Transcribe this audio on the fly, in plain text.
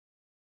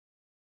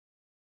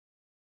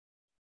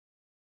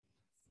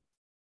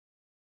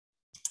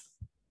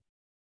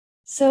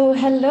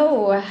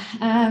Hello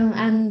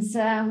and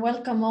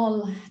welcome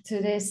all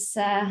to this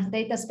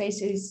Data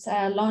Spaces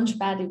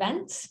Launchpad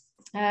event.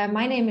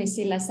 My name is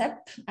Silla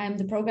Sepp. I'm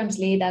the programs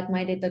lead at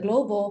MyData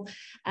Global,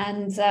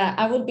 and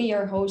I will be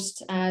your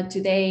host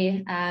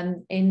today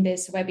in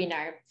this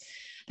webinar.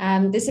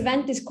 This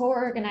event is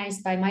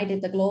co-organized by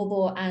MyData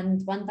Global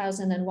and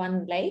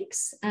 1001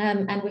 Lakes,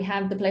 and we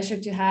have the pleasure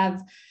to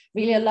have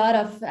really a lot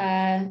of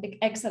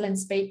excellent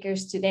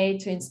speakers today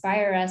to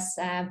inspire us,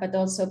 but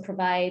also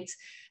provide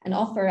and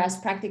offer us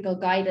practical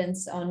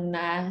guidance on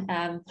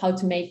how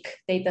to make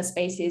data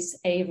spaces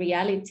a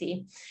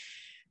reality.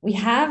 We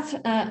have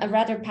a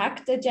rather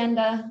packed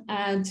agenda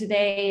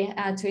today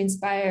to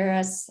inspire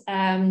us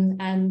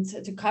and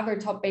to cover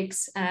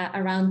topics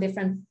around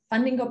different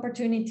funding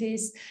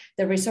opportunities,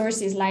 the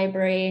resources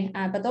library,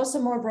 but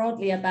also more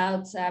broadly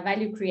about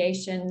value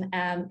creation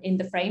in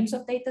the frames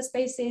of data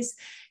spaces,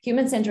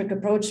 human-centric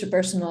approach to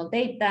personal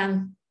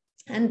data,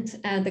 and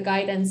the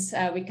guidance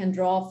we can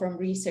draw from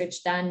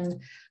research done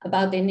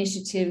about the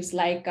initiatives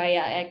like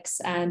GaiaX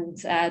and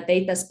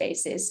data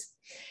spaces.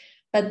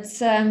 But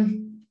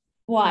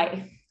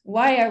why?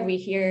 Why are we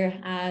here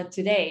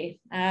today?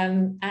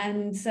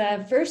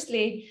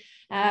 Firstly,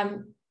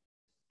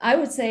 I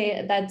would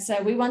say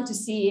that we want to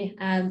see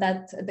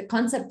that the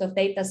concept of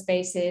data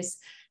spaces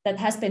that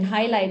has been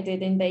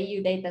highlighted in the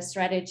EU data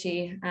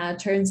strategy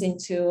turns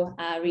into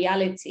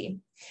reality.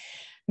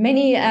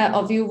 Many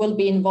of you will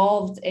be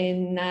involved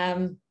in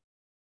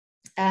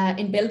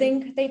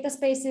building data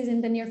spaces in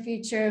the near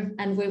future,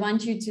 and we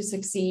want you to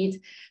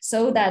succeed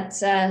so that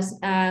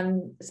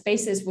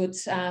spaces would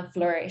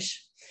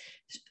flourish.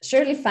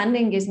 Surely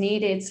funding is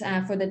needed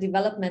for the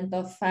development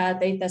of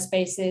data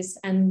spaces,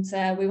 and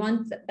we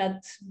want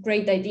that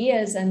great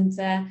ideas and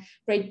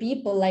great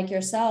people like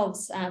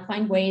yourselves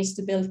find ways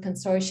to build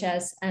consortia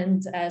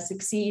and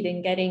succeed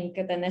in getting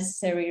the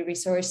necessary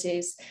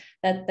resources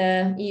that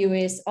the EU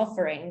is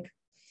offering.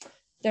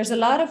 There's a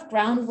lot of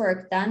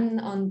groundwork done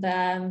on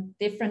the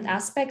different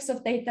aspects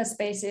of data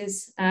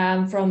spaces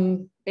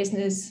from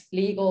business,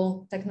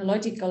 legal,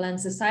 technological, and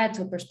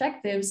societal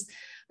perspectives,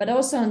 but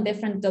also on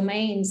different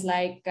domains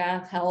like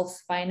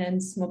health,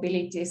 finance,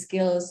 mobility,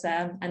 skills,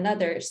 and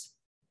others.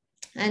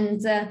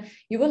 And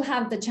you will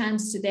have the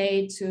chance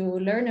today to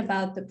learn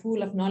about the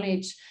pool of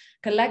knowledge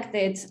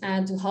collected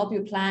to help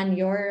you plan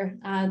your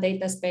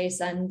data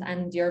space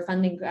and your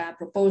funding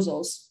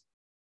proposals.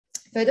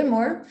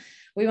 Furthermore,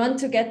 we want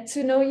to get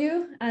to know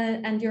you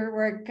and your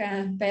work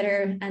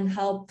better and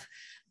help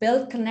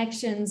build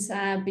connections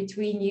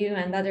between you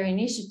and other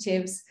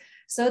initiatives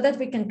so that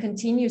we can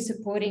continue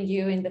supporting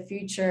you in the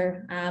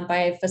future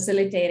by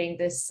facilitating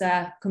this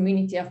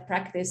community of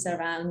practice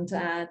around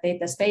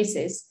data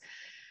spaces.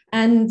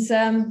 And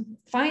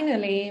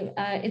finally,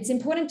 it's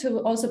important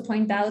to also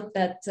point out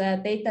that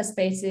data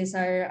spaces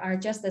are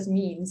just as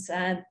means.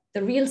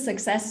 The real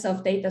success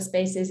of data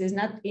spaces is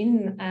not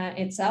in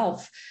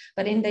itself,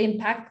 but in the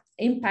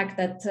impact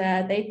that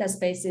data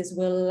spaces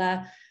will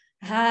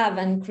have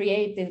and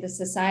create in the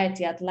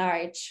society at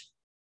large.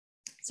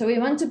 So we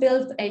want to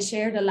build a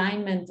shared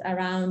alignment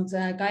around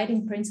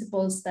guiding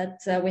principles that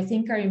we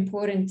think are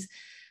important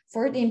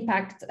for the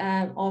impact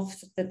of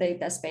the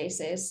data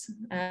spaces.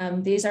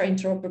 These are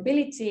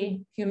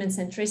interoperability, human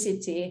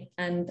centricity,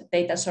 and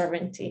data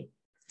sovereignty.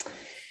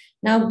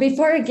 Now,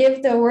 before I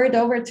give the word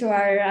over to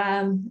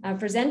our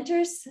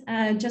presenters,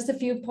 just a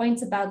few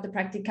points about the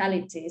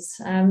practicalities.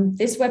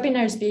 This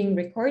webinar is being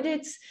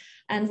recorded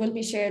and will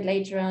be shared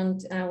later on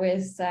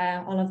with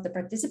all of the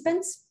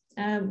participants.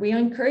 We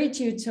encourage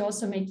you to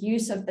also make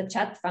use of the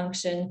chat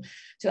function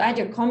to add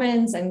your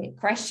comments and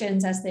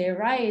questions as they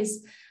arise.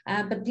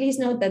 But please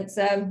note that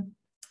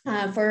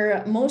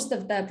for most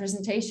of the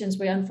presentations,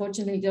 we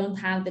unfortunately don't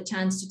have the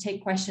chance to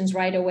take questions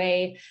right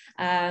away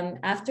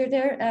after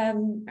their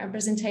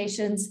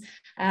presentations.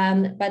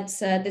 But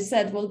this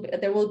said,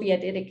 there will be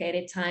a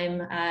dedicated time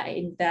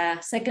in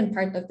the second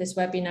part of this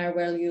webinar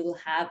where you'll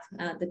have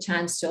the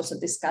chance to also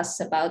discuss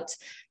about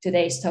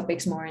today's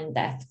topics more in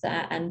depth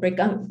and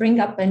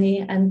bring up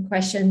any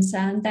questions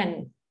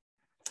then.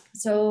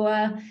 So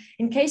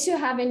in case you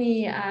have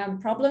any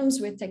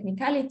problems with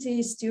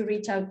technicalities, do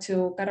reach out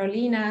to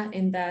Carolina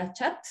in the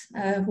chat,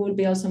 who will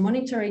be also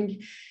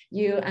monitoring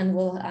you and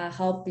will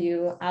help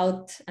you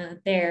out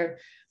there.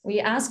 We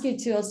ask you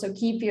to also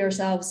keep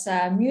yourselves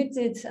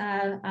muted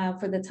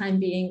for the time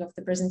being of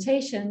the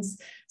presentations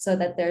so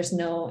that there's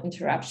no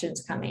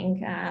interruptions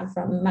coming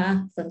from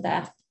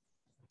the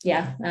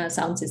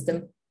sound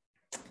system.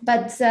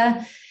 But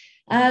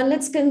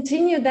let's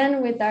continue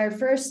then with our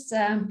first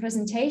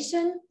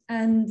presentation.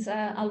 And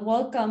I'll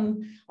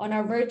welcome on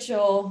our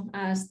virtual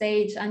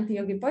stage Antti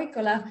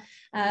Joki-Poikkola,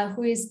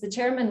 who is the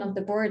chairman of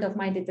the board of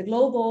MyData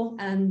Global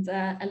and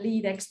a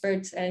lead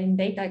expert in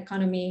data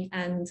economy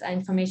and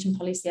information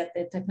policy at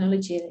the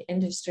Technology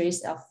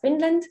Industries of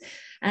Finland.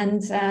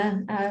 And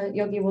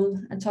Joki will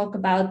talk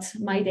about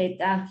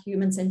MyData,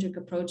 human-centric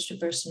approach to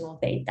personal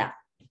data.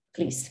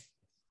 Please.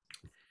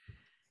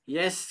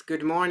 Yes,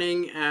 good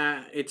morning.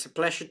 It's a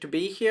pleasure to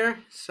be here.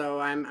 So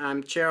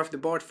I'm chair of the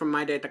board from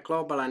MyData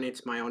Global, and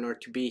it's my honor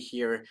to be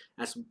here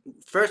as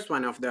first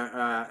one of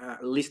the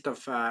list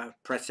of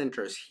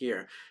presenters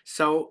here.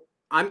 So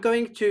I'm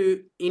going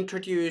to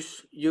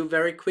introduce you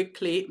very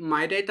quickly.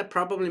 MyData,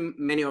 probably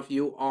many of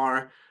you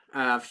are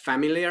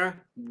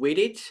familiar with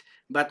it,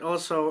 but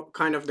also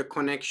kind of the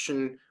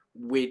connection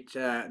with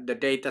the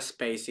data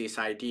spaces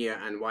idea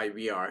and why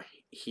we are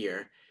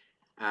here.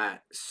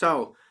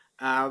 So,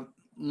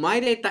 my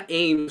data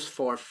aims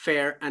for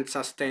fair and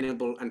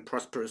sustainable and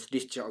prosperous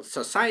digital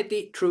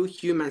society through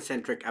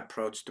human-centric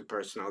approach to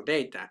personal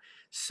data.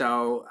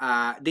 So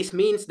this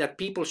means that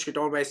people should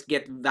always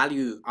get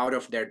value out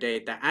of their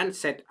data and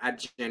set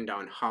agenda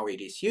on how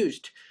it is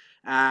used.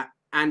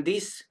 And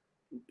this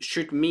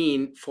should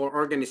mean for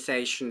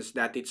organizations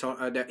that it's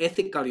the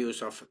ethical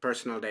use of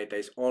personal data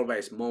is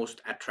always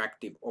most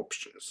attractive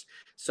options.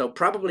 So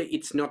probably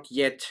it's not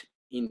yet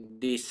in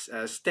this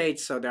state.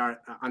 So there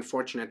are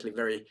unfortunately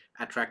very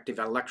attractive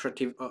and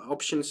lucrative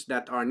options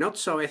that are not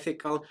so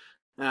ethical,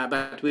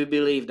 but we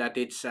believe that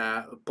it's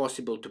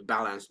possible to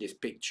balance this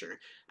picture.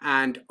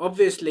 And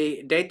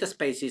obviously, data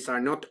spaces are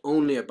not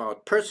only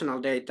about personal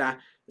data.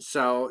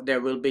 So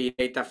there will be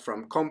data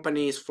from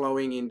companies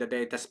flowing in the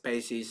data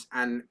spaces,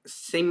 and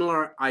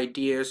similar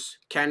ideas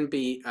can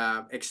be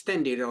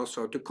extended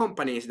also to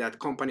companies, that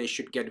companies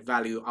should get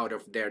value out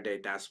of their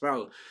data as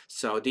well.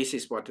 So this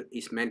is what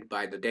is meant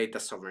by the data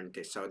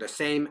sovereignty. So the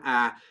same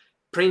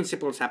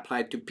principles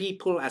apply to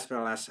people as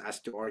well as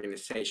to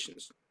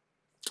organizations.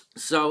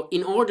 So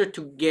in order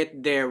to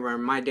get there where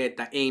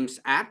MyData aims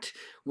at,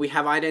 we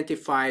have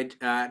identified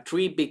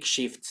three big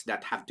shifts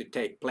that have to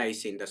take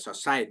place in the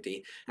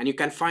society. And you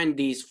can find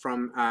these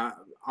from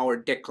our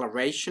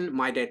declaration,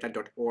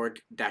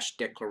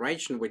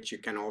 mydata.org-declaration, which you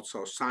can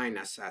also sign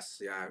as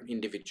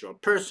individual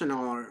person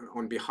or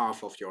on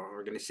behalf of your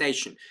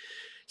organization.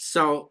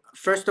 So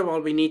first of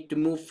all, we need to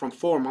move from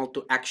formal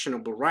to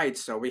actionable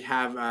rights. So we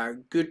have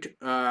good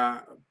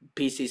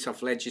pieces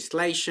of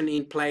legislation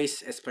in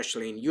place,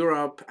 especially in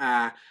Europe.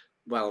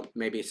 Well,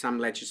 maybe some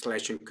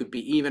legislation could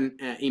be even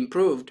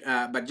improved,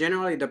 but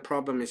generally the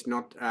problem is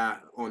not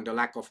on the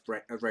lack of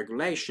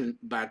regulation,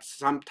 but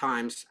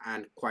sometimes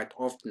and quite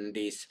often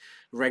these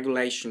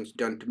regulations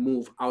don't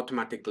move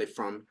automatically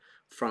from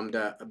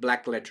the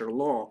black letter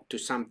law to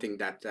something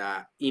that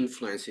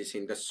influences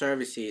in the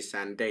services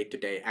and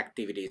day-to-day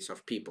activities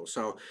of people.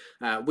 So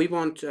we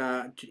want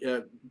to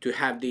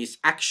have these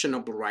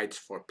actionable rights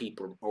for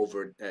people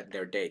over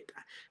their data.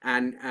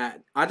 And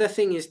other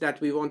thing is that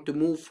we want to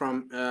move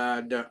from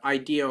the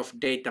idea of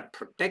data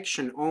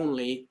protection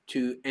only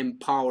to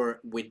empower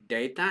with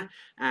data.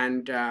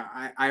 And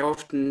I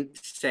often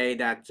say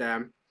that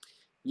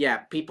yeah,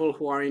 people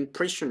who are in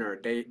prisoner,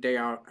 they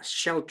are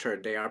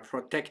sheltered, they are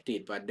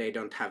protected, but they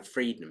don't have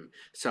freedom.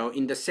 So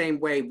in the same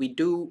way, we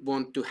do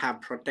want to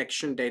have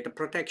protection, data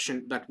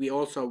protection, but we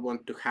also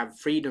want to have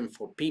freedom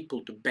for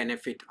people to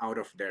benefit out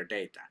of their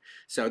data.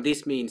 So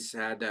this means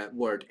the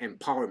word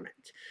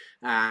empowerment.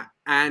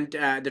 And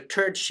the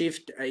third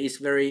shift is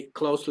very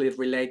closely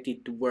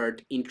related to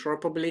word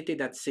interoperability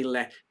that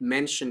Sille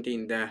mentioned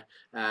in the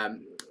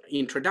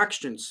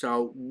introduction.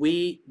 So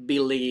we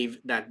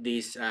believe that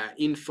these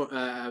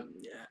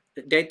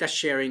data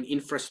sharing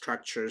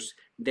infrastructures,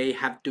 they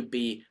have to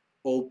be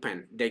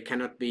open. They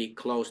cannot be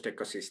closed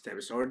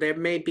ecosystems, or there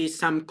may be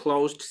some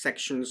closed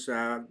sections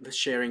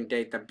sharing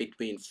data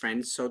between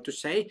friends, so to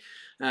say.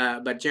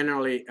 But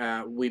generally,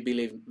 we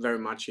believe very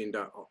much in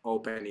the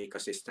open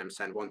ecosystems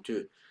and want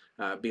to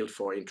build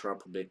for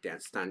interoperability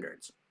and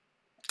standards.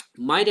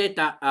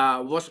 MyData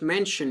was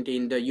mentioned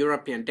in the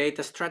European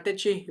data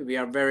strategy. We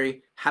are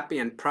very happy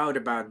and proud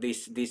about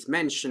this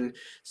mention.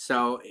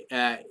 So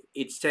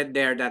it said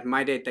there that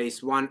MyData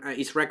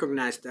is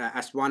recognized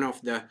as one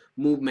of the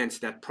movements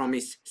that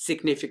promise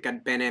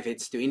significant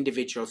benefits to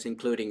individuals,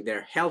 including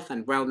their health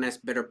and wellness,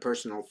 better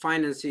personal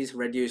finances,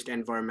 reduced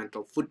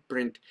environmental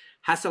footprint,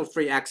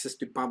 hassle-free access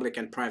to public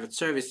and private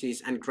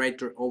services, and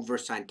greater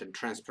oversight and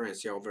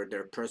transparency over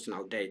their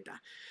personal data.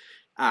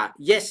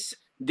 Yes,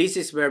 this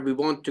is where we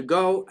want to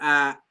go,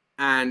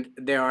 and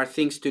there are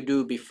things to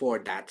do before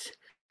that.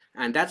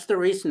 And that's the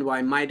reason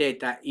why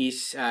MyData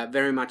is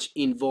very much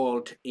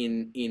involved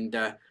in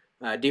the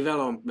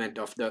development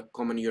of the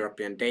common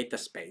European data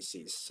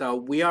spaces. So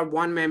we are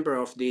one member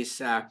of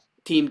this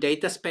team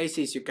data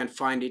spaces. You can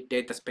find it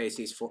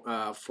dataspaces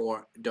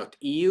for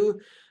 .eu.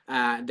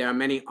 There are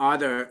many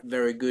other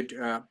very good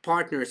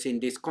partners in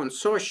this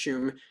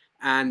consortium.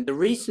 And the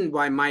reason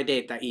why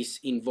MyData is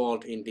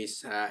involved in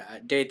this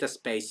data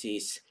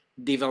spaces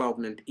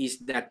development is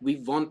that we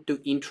want to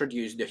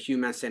introduce the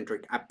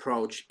human-centric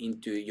approach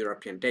into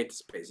European data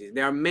spaces.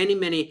 There are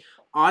many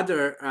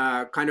other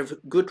kind of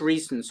good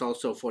reasons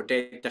also for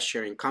data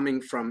sharing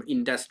coming from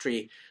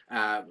industry,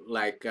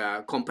 like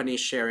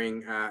companies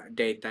sharing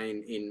data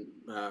in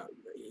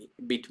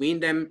between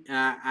them,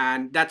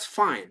 and that's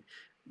fine.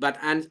 But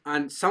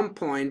at some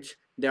point,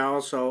 there are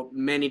also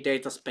many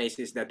data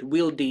spaces that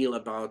will deal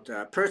about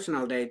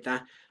personal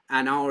data,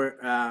 and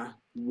our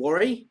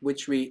worry,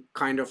 which we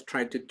kind of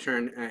try to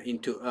turn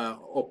into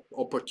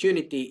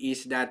opportunity,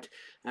 is that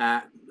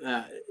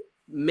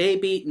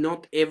maybe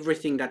not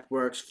everything that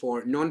works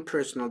for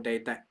non-personal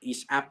data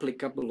is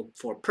applicable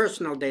for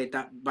personal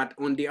data, but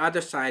on the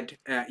other side,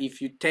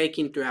 if you take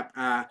into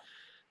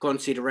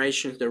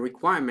considerations the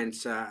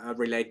requirements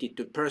related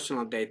to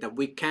personal data,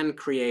 we can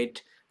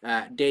create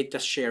data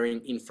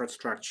sharing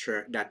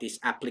infrastructure that is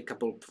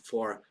applicable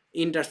for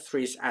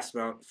industries as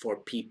well for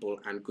people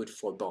and good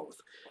for both.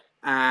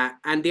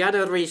 And the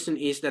other reason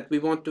is that we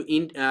want to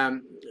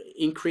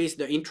increase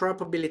the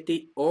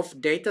interoperability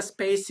of data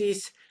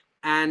spaces,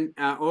 and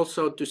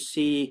also to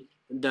see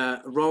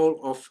the role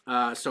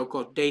of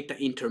so-called data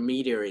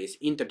intermediaries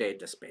in the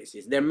data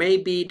spaces. There may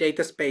be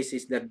data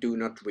spaces that do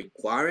not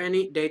require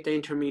any data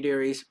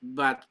intermediaries,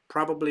 but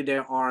probably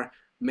there are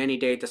many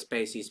data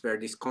spaces where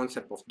this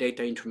concept of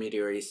data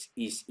intermediaries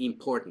is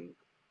important.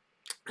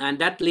 And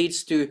that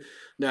leads to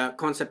the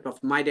concept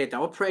of MyData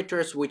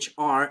operators, which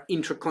are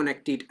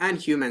interconnected and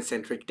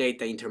human-centric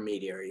data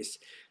intermediaries.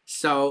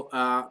 So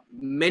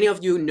many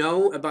of you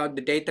know about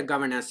the Data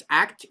Governance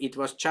Act. It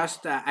was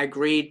just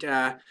agreed,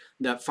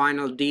 the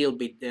final deal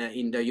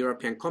in the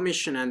European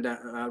Commission, and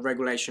the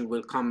regulation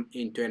will come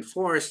into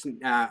enforce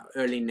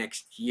early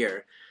next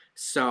year.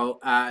 So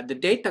the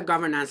Data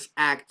Governance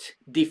Act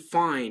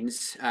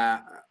defines a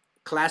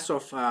class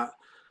of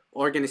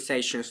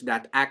organizations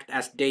that act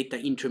as data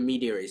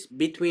intermediaries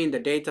between the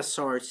data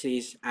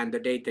sources and the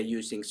data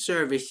using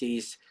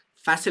services,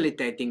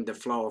 facilitating the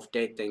flow of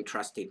data in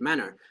trusted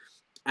manner.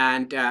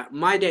 And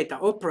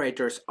MyData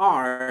operators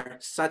are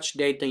such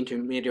data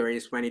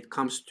intermediaries when it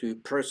comes to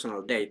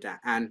personal data.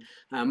 And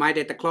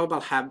MyData Global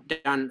have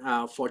done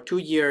for 2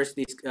 years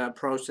this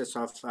process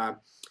of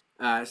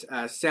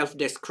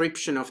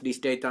self-description of these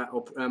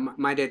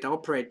MyData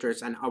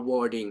operators and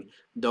awarding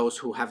those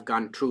who have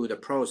gone through the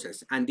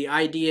process. And the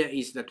idea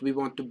is that we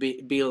want to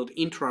build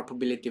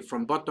interoperability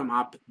from bottom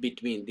up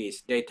between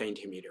these data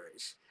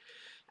intermediaries.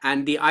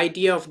 And the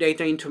idea of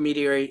data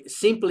intermediary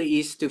simply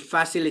is to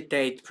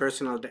facilitate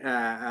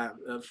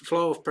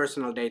flow of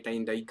personal data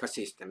in the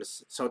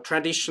ecosystems. So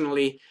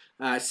traditionally,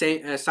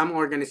 some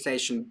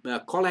organization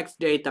collects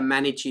data,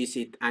 manages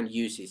it, and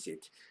uses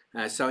it.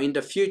 So in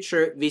the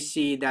future, we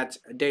see that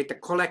data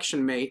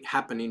collection may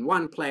happen in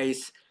one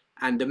place,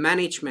 and the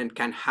management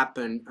can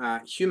happen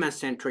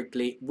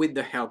human-centrically with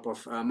the help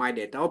of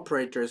MyData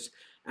operators.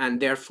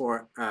 And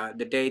therefore,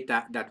 the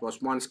data that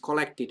was once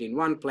collected in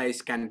one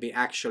place can be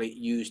actually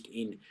used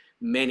in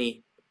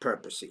many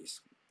purposes.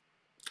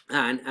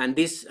 And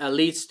this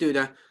leads to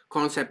the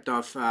concept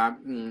of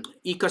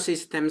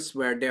ecosystems,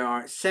 where there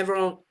are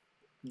several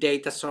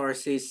data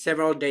sources,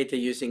 several data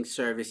using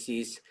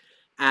services,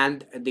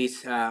 and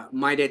these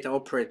MyData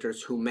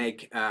operators who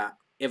make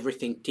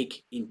everything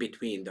tick in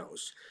between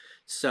those.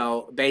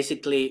 So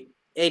basically,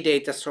 a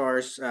data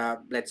source,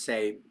 let's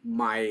say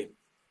my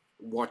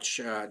watch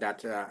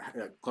that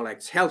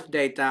collects health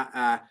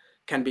data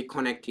can be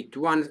connected to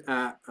one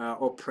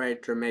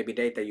operator, maybe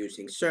data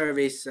using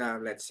service.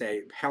 Let's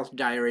say health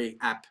diary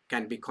app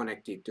can be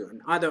connected to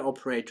another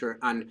operator,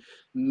 and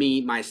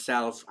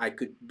myself, I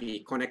could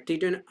be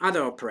connected to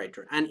another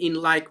operator. And in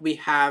like we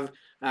have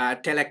a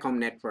telecom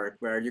network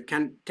where you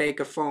can take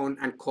a phone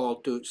and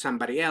call to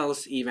somebody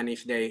else, even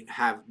if they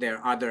have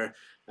their other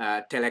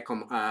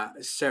telecom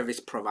service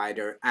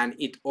provider, and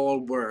it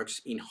all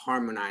works in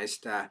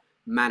harmonized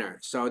manner.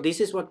 So this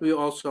is what we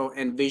also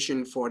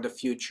envision for the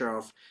future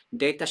of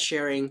data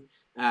sharing.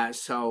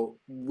 So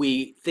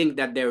we think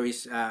that there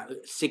is a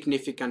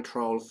significant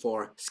role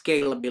for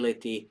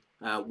scalability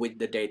with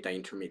the data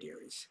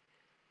intermediaries.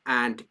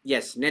 And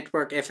yes,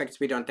 network effects,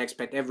 we don't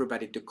expect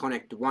everybody to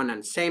connect to one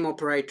and same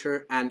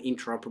operator, and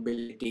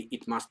interoperability,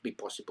 it must be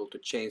possible to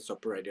change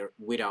operator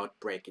without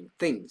breaking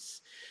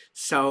things.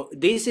 So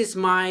this is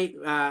my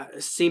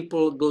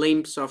simple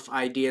glimpse of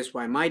ideas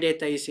why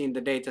MyData is in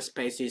the data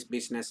spaces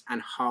business,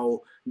 and how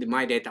the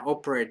MyData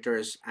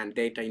operators and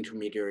data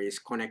intermediaries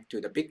connect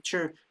to the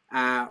picture.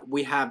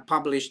 We have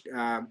published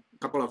a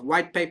couple of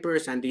white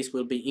papers, and these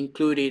will be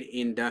included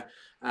in the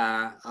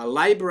a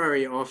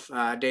library of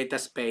data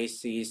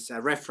spaces,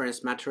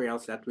 reference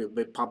materials that will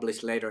be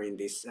published later in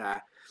this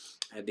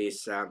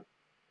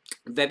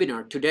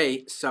webinar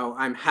today. So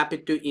I'm happy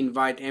to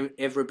invite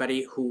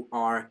everybody who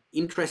are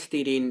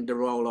interested in the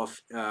role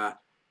of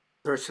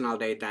personal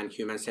data and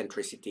human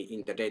centricity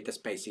in the data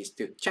spaces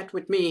to chat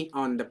with me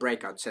on the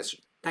breakout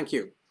session. Thank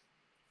you.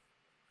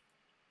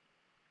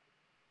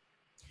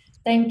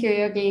 Thank you,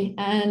 Yogi.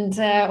 And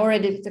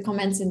already the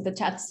comments in the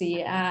chat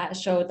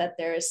show that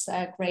there's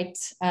a great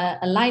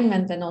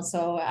alignment, and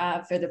also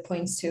further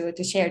points to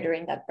share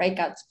during that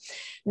breakout.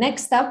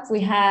 Next up,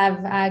 we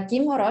have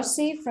Kimmo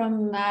Rossi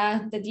from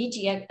the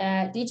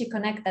DG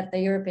Connect at the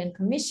European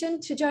Commission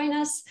to join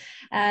us.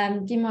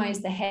 Kimmo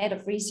is the head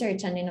of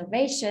research and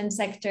innovation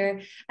sector,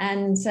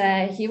 and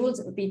he will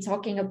be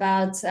talking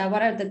about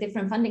what are the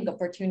different funding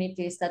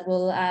opportunities that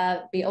will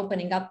be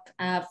opening up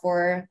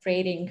for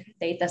creating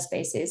data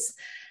spaces.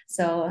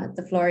 So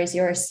the floor is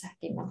yours,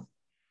 Kimmo.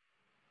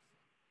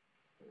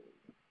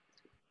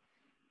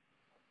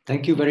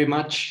 Thank you very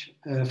much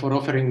for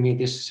offering me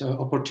this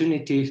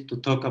opportunity to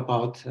talk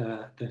about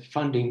the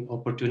funding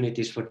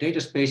opportunities for data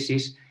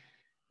spaces.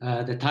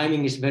 The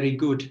timing is very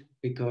good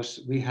because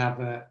we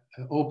have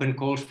open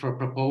calls for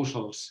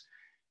proposals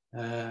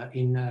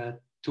in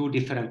 2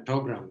 different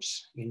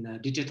programs, in the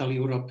Digital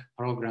Europe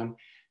program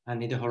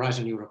and in the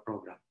Horizon Europe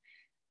program.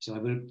 So I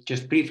will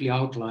just briefly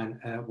outline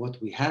what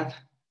we have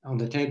on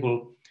the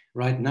table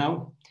right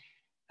now.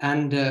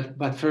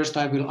 But first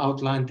I will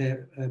outline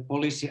the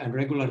policy and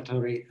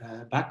regulatory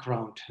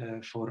background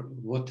for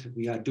what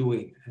we are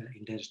doing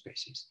in data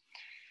spaces.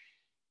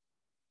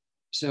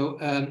 So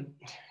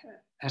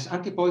as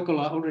Antti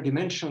Poikola already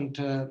mentioned,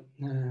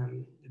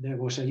 there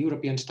was a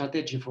European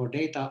strategy for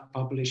data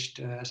published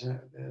as a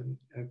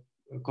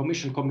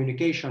Commission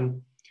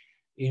communication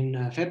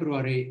in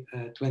February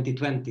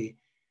 2020.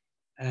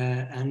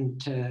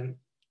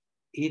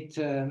 It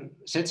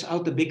sets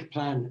out a big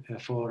plan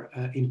for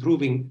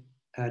improving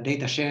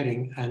data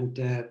sharing and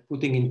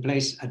putting in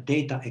place a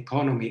data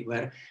economy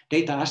where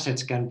data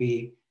assets can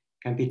be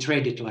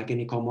traded like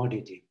any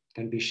commodity,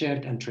 can be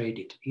shared and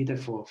traded either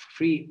for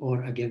free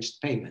or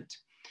against payment,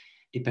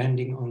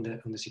 depending on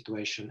the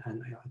situation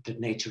and the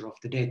nature of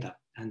the data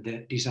and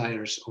the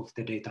desires of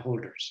the data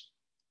holders.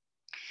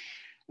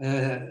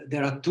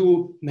 There are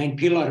 2 main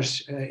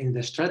pillars in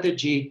the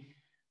strategy.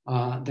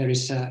 There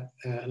is a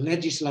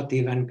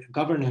legislative and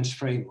governance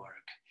framework.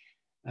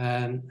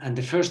 And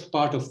the first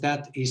part of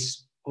that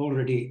is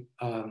already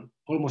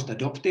almost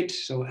adopted.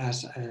 So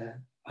as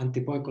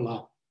Antti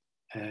Poikola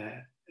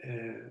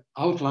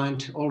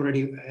outlined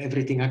already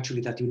everything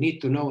actually that you need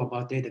to know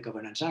about Data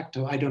Governance Act.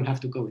 So I don't have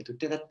to go into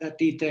that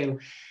detail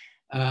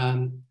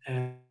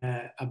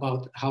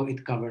about how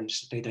it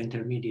governs data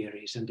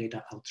intermediaries and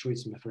data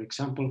altruism, for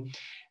example.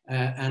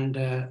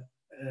 The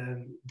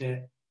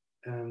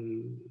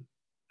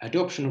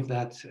adoption of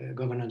that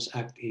Governance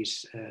Act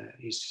is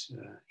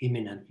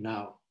imminent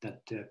now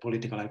that the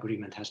political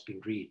agreement has been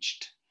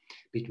reached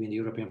between the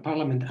European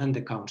Parliament and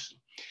the Council.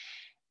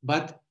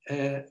 But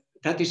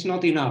that is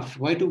not enough.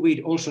 Why do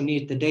we also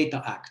need the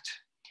Data Act?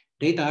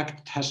 Data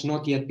Act has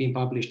not yet been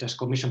published as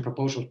Commission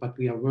proposals, but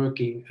we are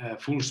working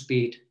full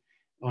speed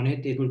on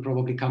it. It will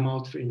probably come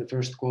out in the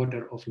first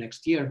quarter of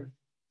next year.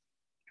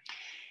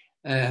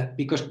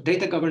 Because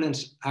Data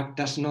Governance Act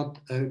does not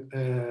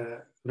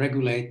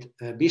regulate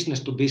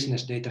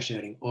business-to-business data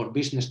sharing or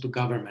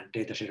business-to-government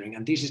data sharing.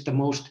 And this is the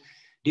most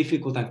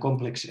difficult and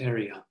complex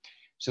area.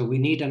 So we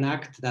need an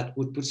act that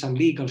would put some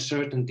legal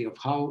certainty of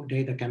how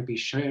data can be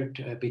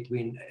shared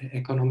between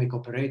economic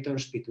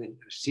operators, between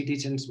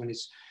citizens when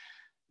it's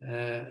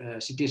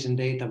citizen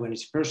data, when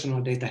it's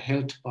personal data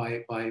held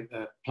by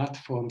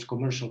platforms,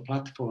 commercial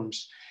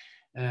platforms.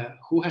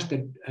 Who has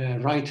the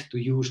right to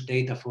use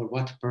data for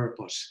what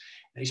purpose,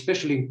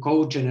 especially in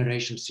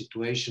co-generation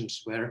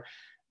situations where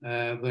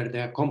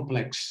there are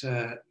complex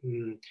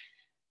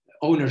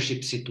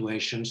ownership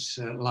situations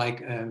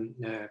like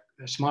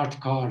smart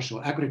cars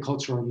or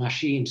agricultural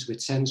machines with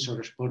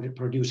sensors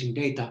producing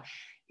data.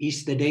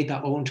 Is the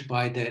data owned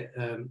by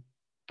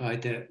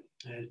the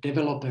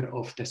developer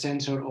of the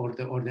sensor or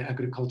the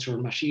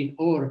agricultural machine,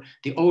 or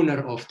the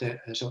owner of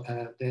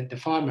the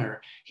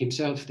farmer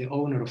himself, the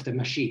owner of the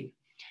machine?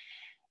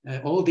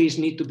 All these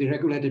need to be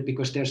regulated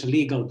because there's a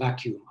legal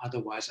vacuum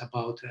otherwise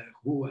about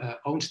who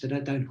owns the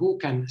data and who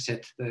can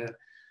set the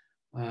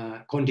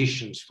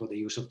conditions for the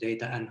use of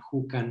data and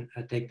who can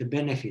take the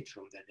benefit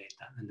from the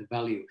data and the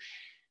value.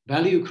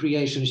 Value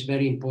creation is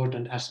very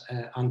important, as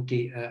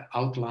Antti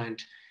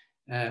outlined.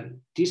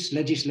 This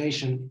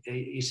legislation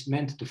is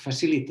meant to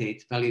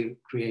facilitate value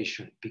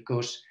creation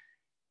because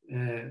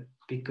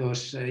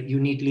you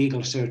need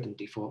legal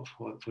certainty for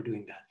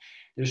doing that.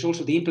 There's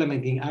also the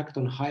Implementing Act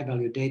on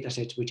High-Value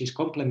Datasets, which is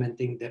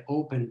complementing the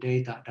Open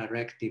Data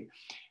Directive.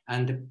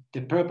 And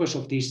the purpose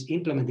of these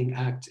implementing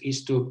acts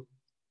is to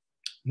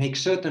make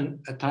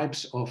certain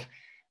types of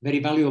very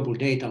valuable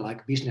data,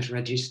 like business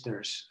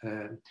registers,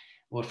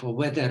 or for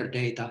weather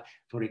data,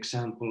 for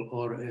example,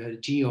 or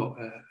geo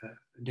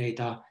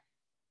data,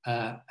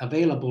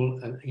 available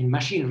in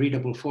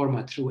machine-readable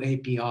format through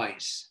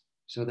APIs,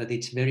 so that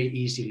it's very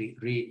easily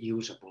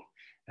reusable.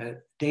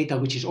 Data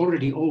which is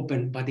already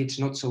open, but it's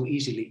not so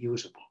easily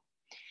usable.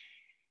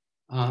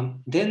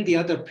 Then the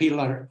other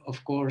pillar,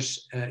 of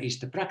course, is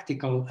the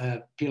practical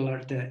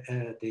pillar,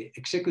 the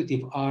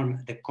executive arm,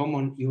 the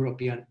common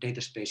European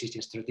data spaces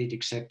in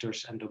strategic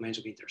sectors and domains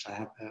of interest. I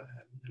have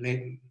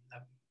a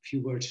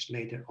few words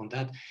later on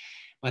that.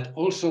 But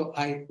also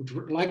I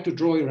would like to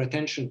draw your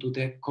attention to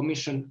the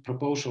Commission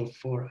proposal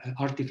for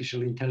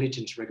artificial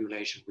intelligence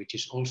regulation, which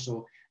is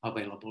also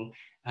available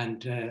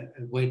and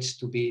waits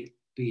to be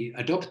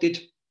adopted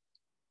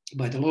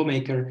by the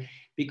lawmaker,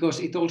 because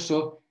it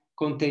also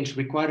contains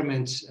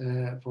requirements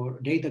for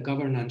data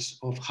governance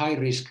of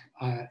high-risk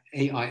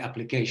AI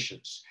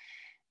applications.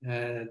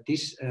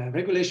 This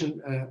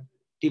regulation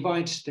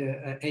divides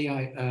the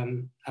AI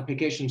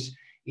applications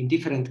in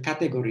different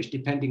categories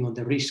depending on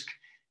the risk.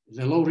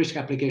 The low-risk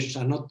applications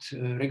are not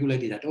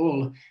regulated at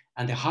all,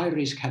 And the high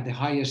risk had the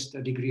highest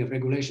degree of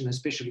regulation,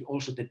 especially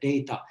also the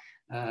data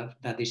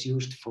that is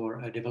used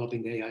for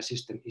developing the AI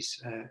system is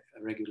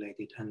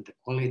regulated, and the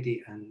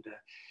quality and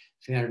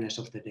fairness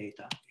of the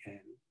data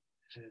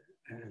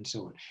and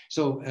so on.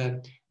 So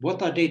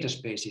what are data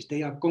spaces?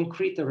 They are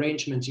concrete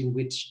arrangements in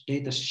which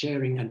data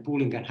sharing and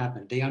pooling can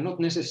happen. They are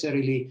not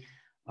necessarily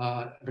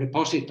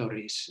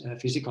repositories,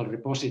 physical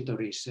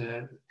repositories,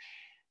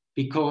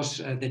 because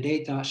the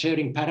data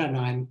sharing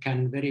paradigm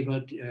can very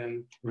well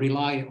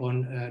rely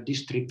on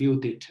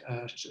distributed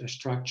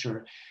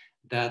structure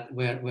that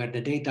where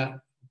the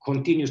data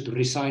continues to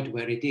reside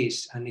where it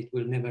is, and it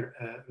will never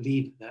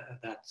leave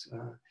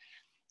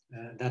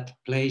that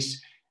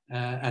place,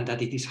 and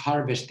that it is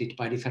harvested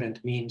by different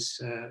means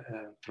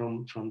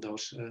from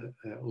those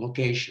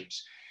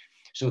locations.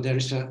 So there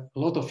is a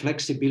lot of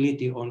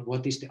flexibility on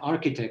what is the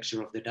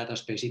architecture of the data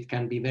space. It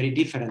can be very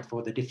different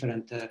for the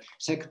different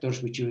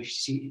sectors, which you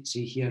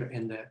see here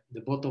in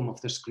the bottom of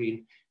the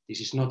screen.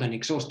 This is not an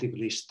exhaustive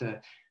list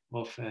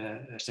of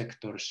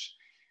sectors.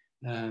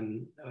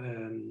 Then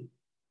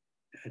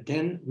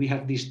we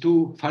have these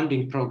two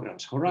funding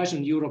programs.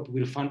 Horizon Europe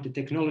will fund the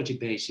technology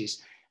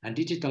basis, and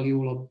Digital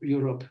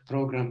Europe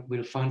program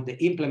will fund the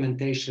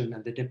implementation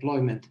and the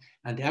deployment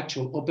and the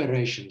actual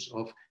operations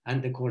of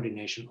and the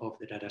coordination of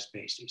the data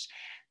spaces.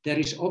 There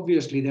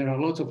are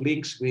lots of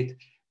links with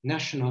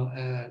national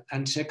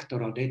and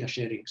sectoral data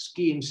sharing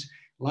schemes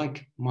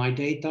like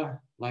MyData,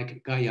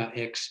 like Gaia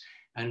X,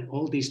 and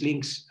all these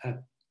links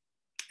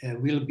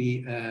will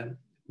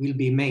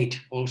be made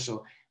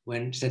also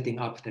when setting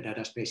up the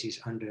data spaces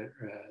under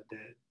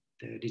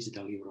the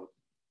Digital Europe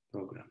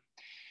program.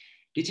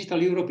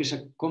 Digital Europe is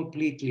a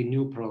completely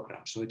new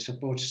program, so it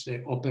supports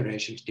the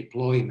operations,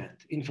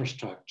 deployment,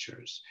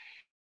 infrastructures,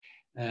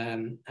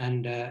 and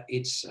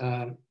it's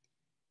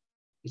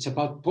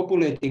about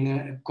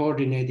populating,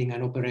 coordinating,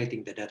 and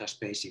operating the data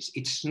spaces.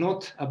 It's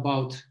not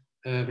about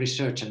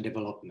research and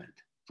development.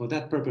 For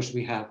that purpose,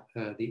 we have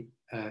the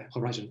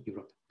Horizon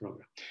Europe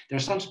program. There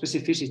are some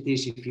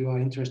specificities if you are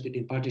interested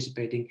in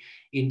participating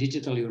in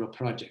Digital Europe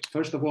project.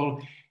 First of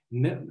all,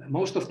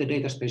 most of the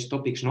data space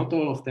topics, not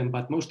all of them,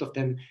 but most of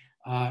them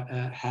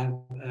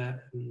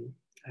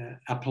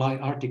apply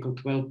Article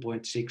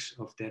 12.6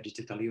 of the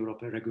Digital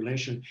Europe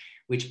regulation,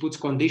 which puts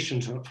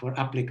conditions for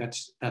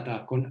applicants that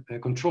are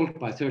controlled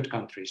by third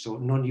countries, so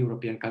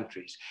non-European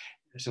countries.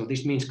 So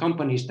this means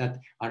companies that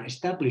are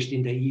established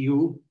in the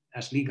EU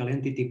as legal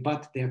entity,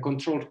 but they are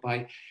controlled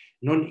by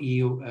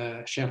non-EU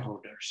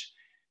shareholders.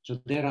 So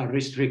there are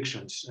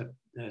restrictions.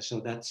 So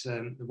that's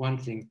one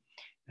thing.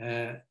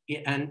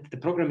 And the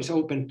program is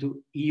open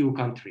to EU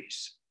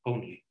countries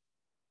only,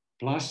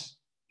 plus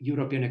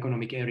European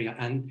Economic Area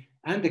and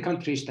the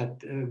countries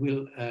that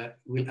will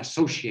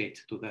associate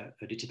to the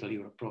Digital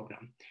Europe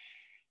program,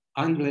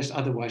 unless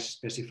otherwise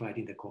specified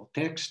in the core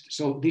text.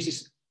 So this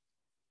is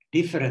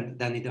different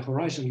than in the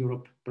Horizon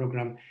Europe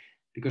program,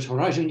 because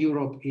Horizon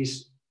Europe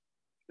is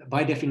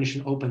by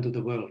definition open to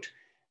the world,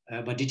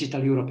 but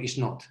Digital Europe is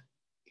not.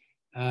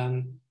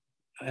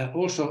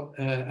 Also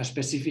a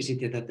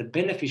specificity that the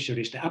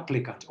beneficiaries, the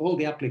applicants, all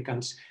the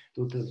applicants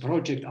to the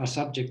project are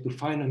subject to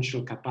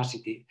financial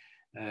capacity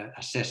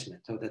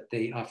assessment, so that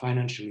they are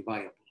financially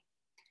viable.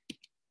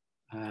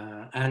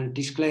 And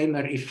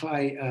disclaimer, if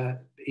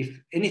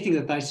anything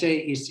that I say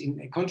is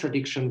in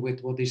contradiction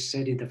with what is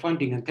said in the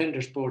funding and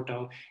tenders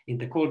portal, in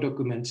the core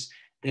documents,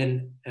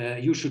 then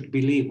you should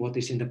believe what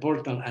is in the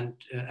portal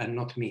and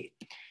not me.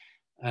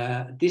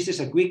 This is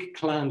a quick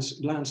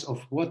glance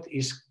of what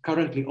is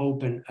currently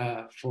open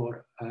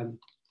for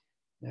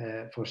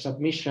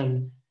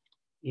submission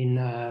in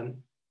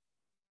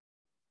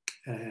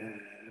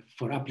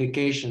for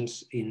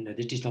applications in the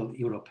Digital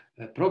Europe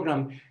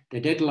program. The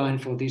deadline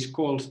for these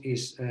calls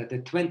is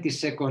the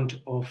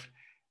 22nd of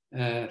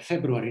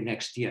February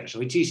next year.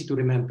 So it's easy to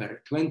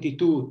remember,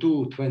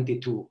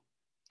 22/2/22.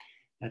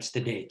 That's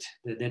the date,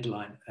 the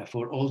deadline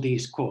for all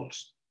these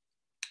calls.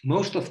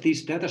 Most of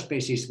these data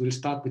spaces will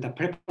start with a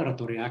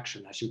preparatory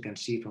action, as you can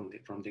see from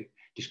the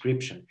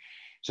description.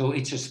 So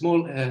it's a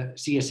small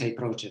CSA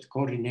project,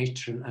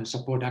 coordination and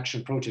support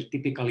action project,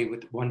 typically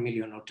with 1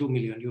 million or 2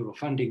 million euro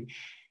funding,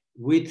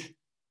 with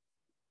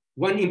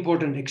one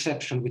important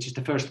exception, which is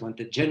the first one,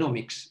 the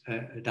genomics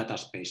data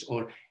space,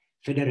 or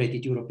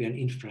Federated European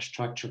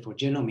Infrastructure for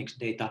Genomics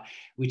Data,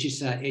 which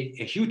is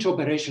a huge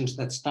operation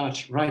that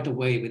starts right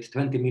away with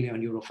 20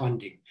 million euro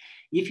funding.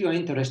 If you are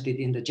interested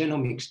in the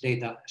genomics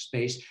data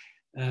space,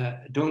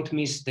 don't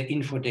miss the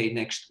info day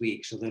next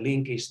week. So the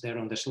link is there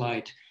on the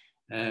slide.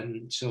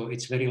 So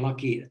it's very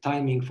lucky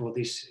timing for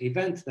this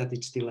event that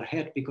it's still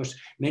ahead, because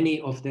many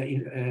of the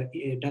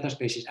data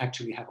spaces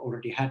actually have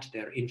already had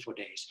their info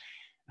days.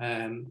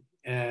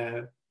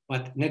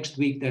 But next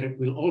week there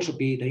will also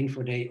be the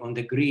info day on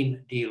the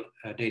Green Deal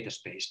data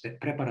space, the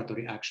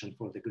preparatory action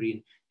for the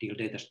Green Deal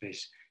data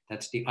space.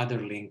 That's the other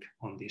link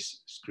on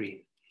this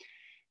screen.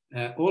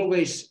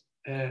 Always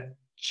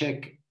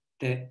check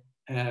the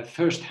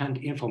first-hand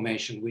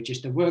information, which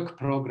is the work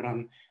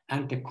program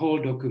and the call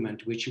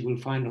document, which you will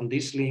find on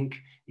this link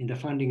in the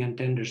funding and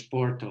tenders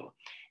portal.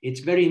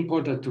 It's very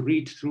important to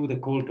read through the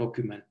call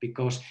document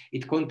because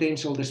it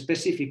contains all the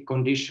specific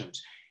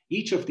conditions.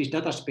 Each of these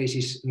data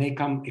spaces may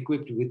come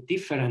equipped with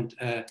different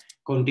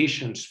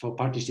conditions for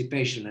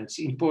participation. And it's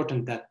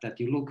important that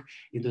you look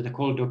into the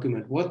call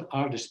document. What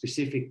are the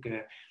specific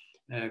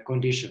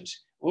conditions?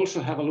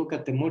 Also have a look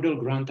at the model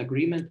grant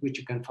agreement, which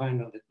you can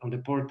find on the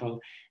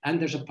portal.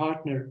 And there's a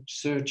partner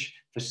search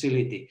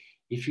facility.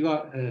 If you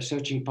are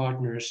searching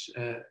partners,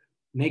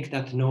 make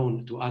that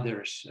known to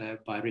others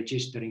by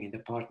registering in the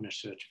partner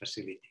search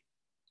facility.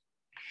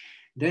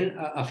 Then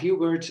a few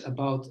words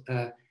about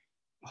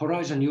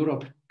Horizon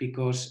Europe,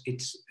 because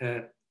it's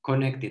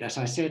connected. As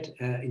I said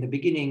in the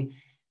beginning,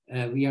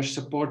 we are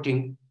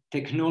supporting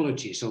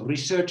technology, so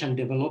research and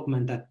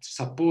development that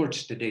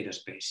supports the data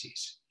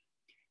spaces,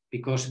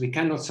 because we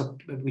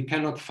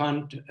cannot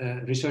fund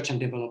research and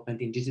development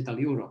in Digital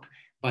Europe,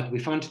 but we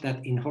fund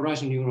that in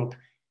Horizon Europe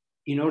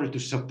in order to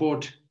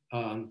support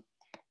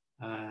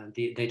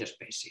the data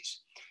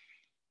spaces.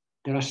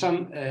 There are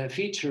some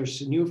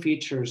new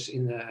features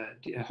in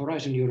the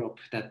Horizon Europe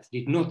that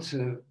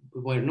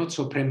were not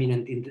so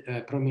prominent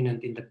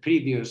in the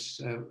previous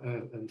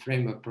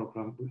framework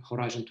program,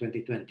 Horizon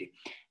 2020.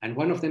 And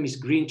one of them is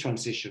green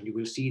transition. You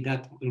will see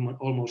that in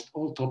almost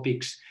all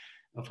topics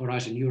of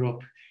Horizon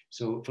Europe.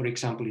 So for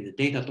example, in the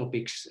data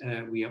topics,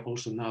 we are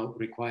also now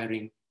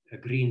requiring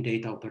green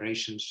data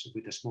operations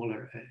with a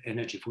smaller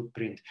energy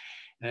footprint.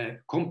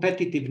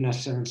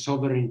 Competitiveness and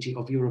sovereignty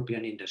of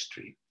European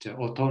industry, the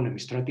autonomy,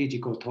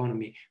 strategic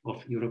autonomy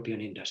of European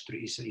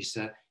industry is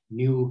a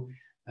new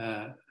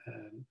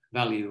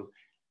value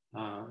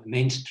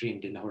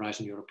mainstreamed in the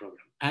Horizon Europe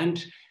program.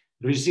 And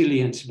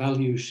resilience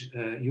values,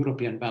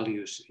 European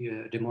values,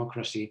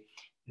 democracy,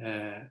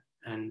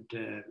 and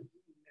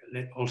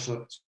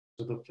also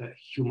sort of a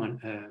human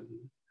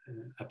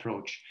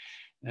approach.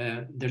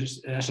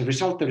 As a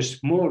result, there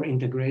is more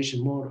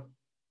integration, more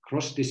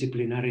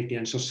cross-disciplinarity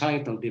and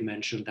societal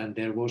dimension than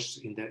there was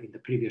in the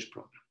previous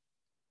program.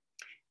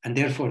 And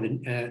therefore,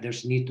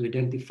 there's need to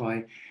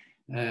identify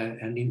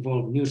and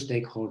involve new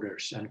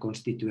stakeholders and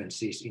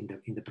constituencies in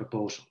the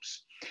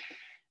proposals.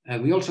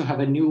 We also have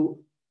a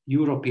new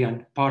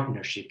European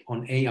partnership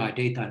on AI,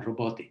 data and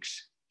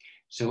robotics.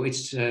 So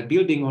it's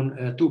building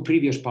on two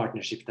previous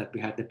partnerships that we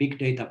had, the Big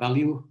Data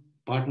Value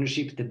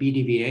Partnership, the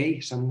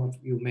BDVA. Some of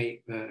you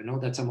may know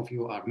that some of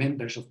you are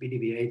members of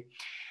BDVA.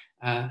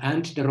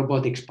 And the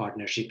robotics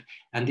partnership.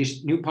 And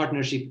this new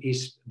partnership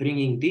is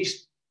bringing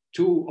these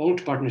two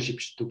old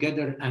partnerships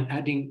together and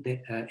adding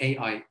the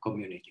AI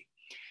community.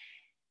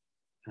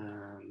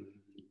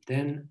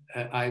 Then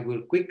I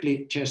will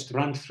quickly just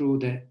run through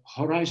the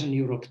Horizon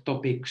Europe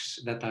topics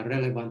that are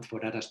relevant for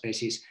data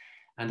spaces.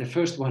 And the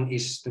first one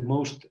is the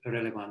most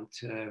relevant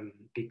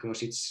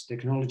because it's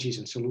technologies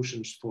and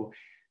solutions for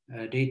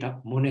data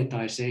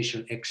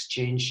monetization,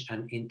 exchange,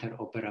 and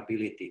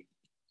interoperability.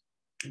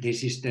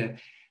 This is the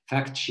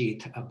fact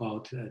sheet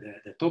about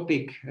the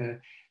topic.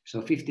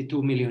 So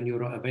 52 million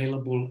euro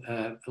available,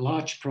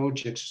 large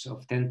projects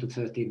of 10 to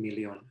 30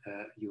 million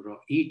euro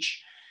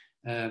each.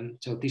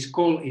 So this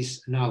call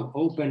is now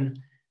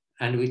open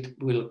and it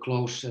will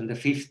close on the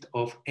 5th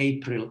of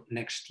April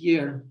next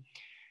year.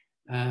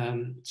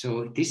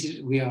 So this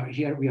is, we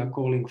are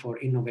calling for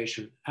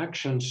innovation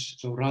actions,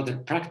 so rather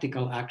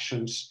practical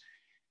actions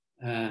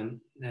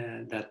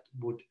that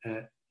would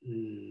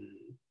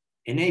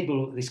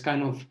enable this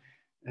kind of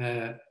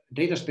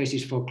data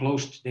spaces for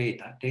closed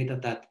data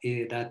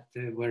that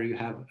where you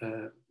have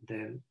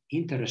the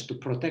interest to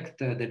protect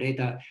the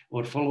data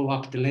or follow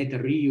up the later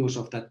reuse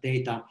of that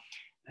data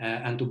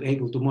and to be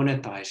able to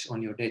monetize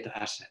on your data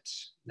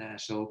assets.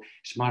 So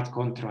smart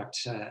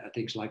contracts,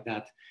 things like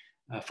that,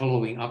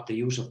 following up the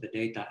use of the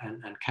data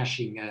and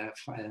caching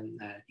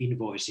and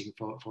invoicing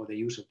for the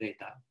use of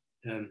data.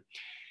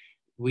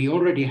 We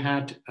already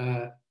had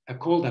a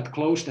call that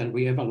closed and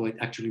we evaluated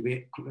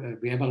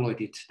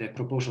the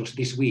proposals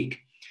this week.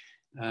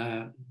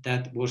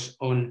 That was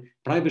on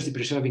privacy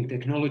preserving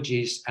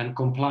technologies and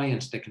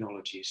compliance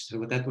technologies.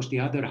 So that was the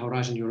other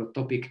Horizon Europe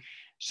topic,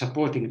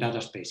 supporting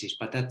data spaces,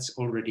 but that's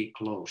already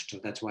closed. So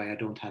that's why I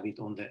don't have it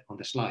on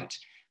the slides.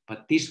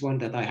 But this one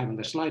that I have on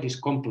the slide is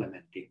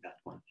complementing that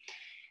one.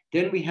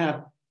 Then we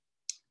have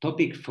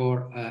topic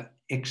for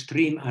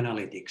extreme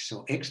analytics.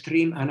 So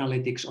extreme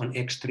analytics on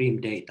extreme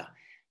data.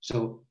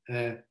 So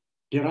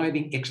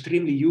deriving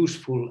extremely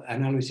useful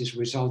analysis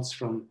results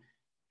from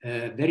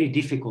very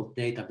difficult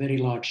data, very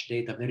large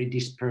data, very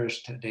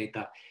dispersed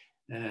data,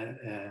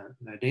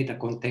 data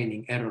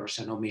containing errors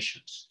and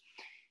omissions.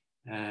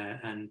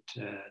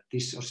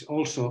 This is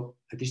also,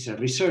 this is a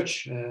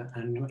research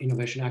and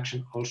innovation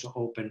action also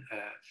open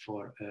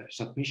for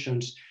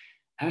submissions,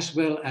 as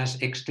well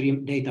as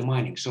extreme data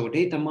mining. So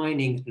data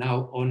mining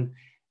now on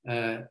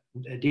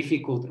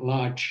difficult,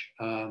 large,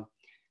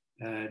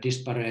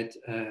 disparate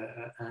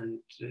and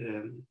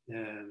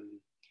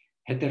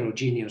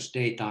heterogeneous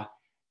data,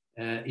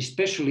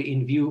 especially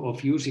in view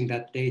of using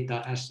that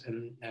data as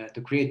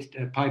to create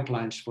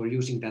pipelines for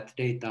using that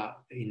data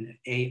in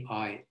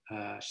AI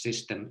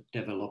system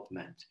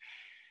development.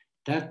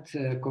 that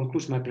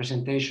concludes my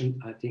presentation.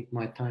 I think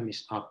my time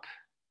is up.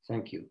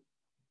 Thank you.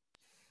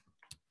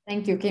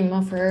 Thank you,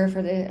 Kimmo, for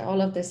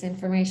all of this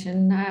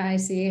information. I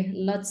see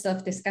lots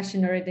of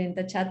discussion already in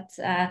the chat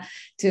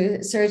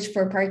to search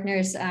for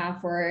partners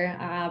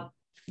for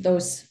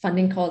those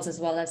funding calls as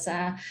well as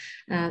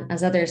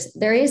others.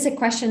 There is a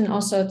question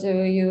also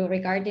to you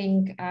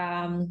regarding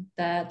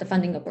the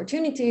funding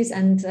opportunities,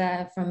 and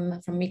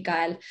from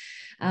Mikael.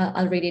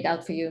 I'll read it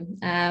out for you.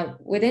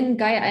 Within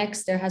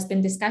Gaia-X, there has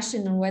been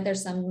discussion on whether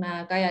some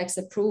Gaia-X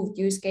approved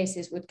use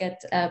cases would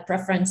get a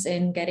preference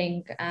in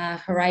getting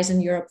Horizon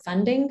Europe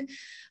funding,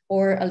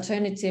 or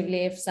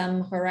alternatively, if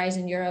some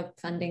Horizon Europe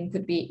funding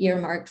could be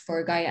earmarked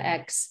for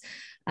Gaia-X.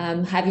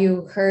 Have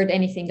you heard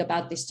anything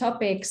about these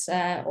topics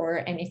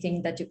or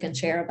anything that you can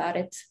share about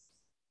it?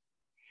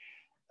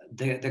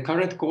 The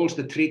current calls,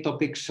 the 3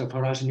 topics of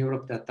Horizon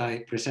Europe that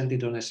I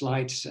presented on the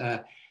slides,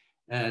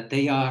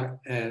 they are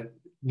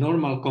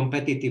normal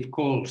competitive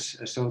calls,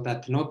 so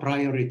that no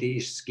priority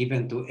is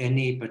given to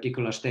any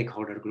particular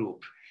stakeholder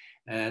group.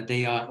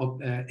 They are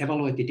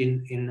evaluated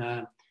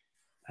in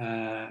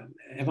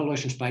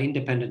evaluations by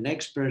independent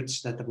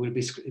experts that will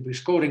be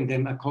scoring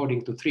them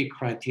according to 3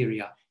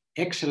 criteria: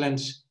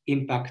 excellence,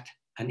 impact,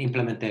 and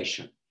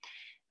implementation.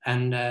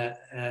 And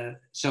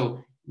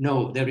so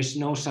no, there is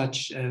no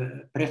such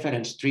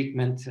preference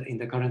treatment in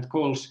the current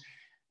calls.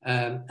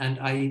 And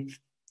I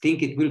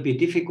think it will be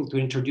difficult to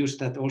introduce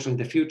that also in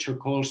the future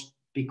calls,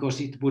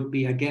 because it would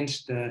be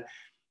against the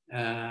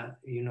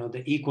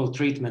equal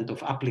treatment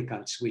of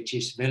applicants, which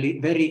is very,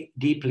 very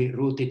deeply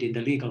rooted in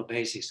the legal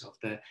basis of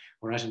the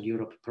Horizon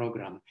Europe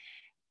program.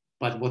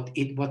 But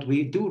what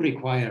we do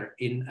require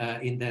in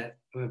the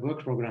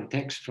work program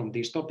text from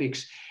these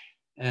topics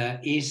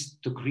is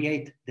to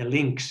create the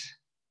links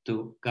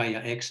to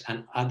Gaia-X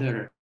and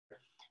other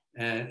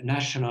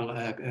national,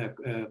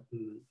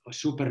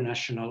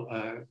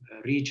 supranational,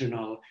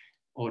 regional,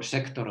 or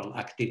sectoral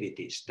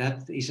activities.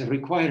 That is a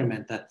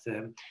requirement that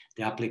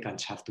the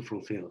applicants have to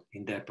fulfill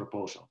in their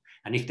proposal.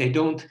 And if they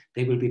don't,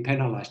 they will be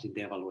penalized in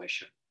the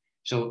evaluation.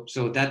 So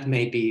that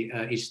maybe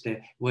is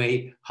the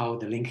way how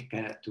the link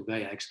to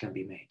Gaia-X can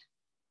be made.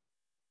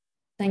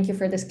 Thank you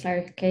for this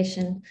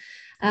clarification.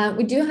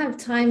 We do have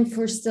time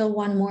for still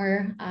one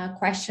more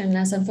question,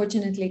 as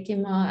unfortunately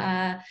Kimmo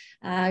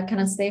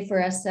cannot stay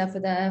for us for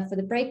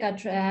the breakout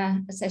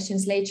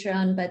sessions later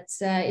on. But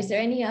is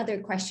there any other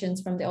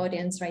questions from the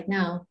audience right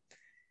now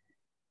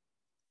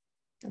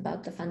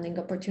about the funding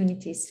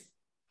opportunities?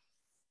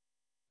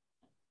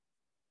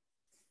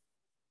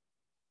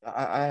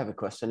 I have a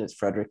question. It's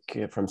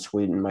Frederick from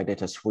Sweden,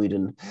 MyData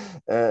Sweden.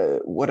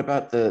 What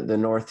about the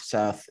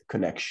north-south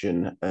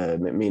connection,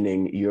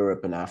 meaning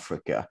Europe and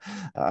Africa?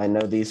 I know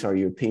these are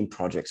European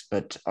projects,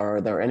 but are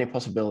there any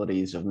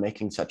possibilities of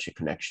making such a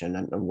connection,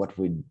 and what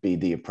would be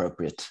the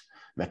appropriate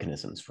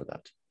mechanisms for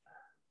that?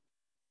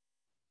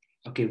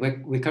 Okay,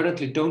 we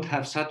currently don't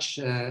have such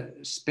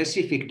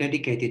specific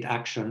dedicated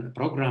action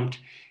programmed,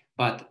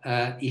 but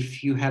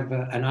if you have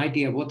an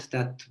idea what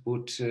that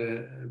would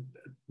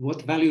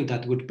what value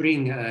that would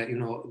bring,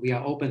 we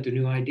are open to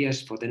new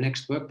ideas for the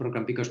next work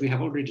program, because we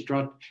have already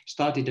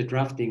started the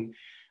drafting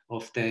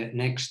of the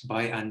next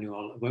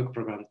biannual work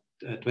program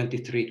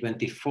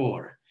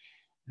 23-24.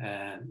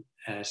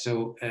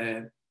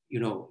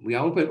 We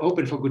are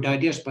open for good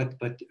ideas,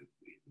 but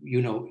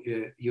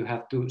you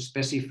have to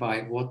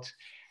specify what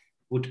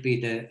would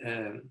be the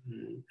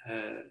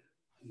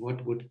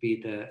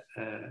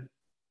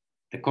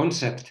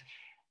concept,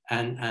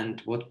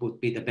 and what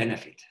would be the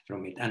benefit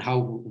from it, and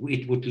how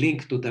it would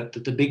link to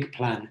the big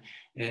plan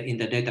in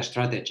the data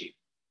strategy.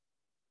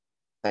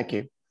 Thank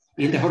you.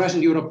 In the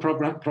Horizon Europe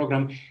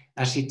program,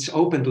 as it's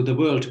open to the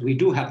world, we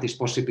do have this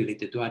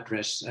possibility to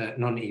address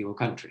non-EU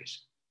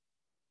countries.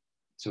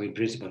 So in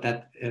principle,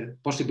 that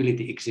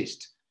possibility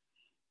exists.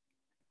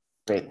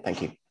 Great,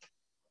 thank you.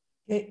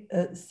 Okay,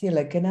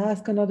 Sila, can I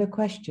ask another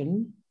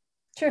question?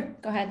 Sure,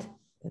 go ahead.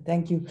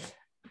 Thank you.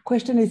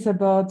 Question is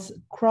about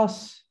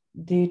cross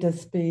data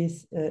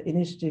space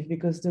initiative,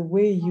 because the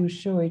way you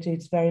show it,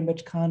 it's very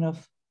much kind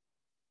of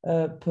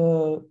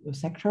per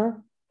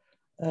sector,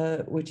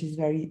 which is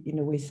very, in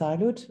a way,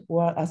 siloed.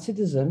 While as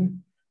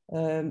citizen,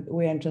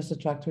 we're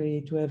interested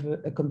actually to have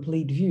a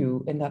complete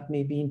view, and that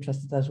may be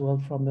interested as well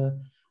from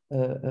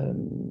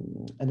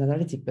an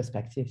analytic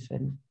perspective.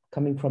 And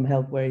coming from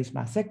health, where is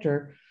my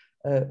sector,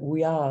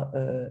 we are,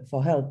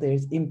 for health,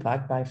 there's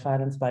impact by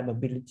finance, by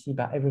mobility,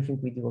 by everything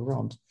we do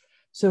around.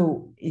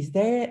 So is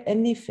there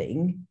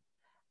anything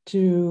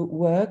to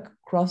work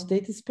cross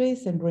data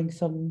space and bring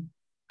some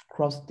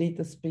cross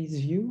data space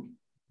view?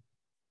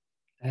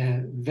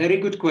 Very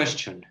good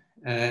question.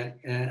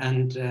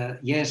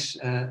 Yes,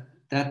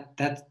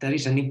 that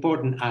is an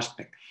important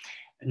aspect.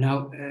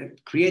 Now,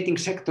 creating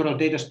sectoral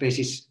data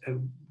spaces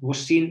was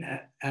seen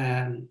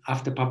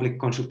after public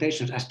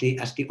consultations as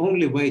the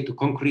only way to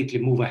concretely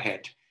move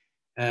ahead,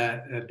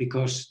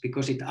 because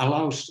it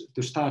allows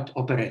to start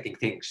operating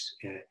things.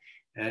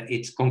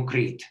 It's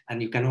concrete,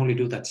 and you can only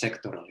do that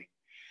sectorally.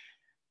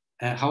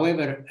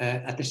 However,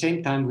 at the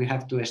same time, we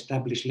have to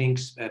establish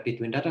links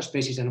between data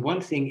spaces. And one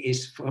thing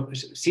is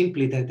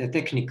simply the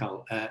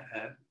technical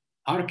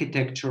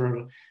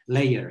architectural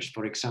layers,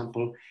 for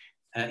example,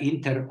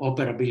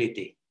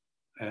 interoperability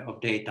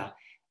of data,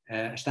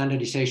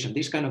 standardization.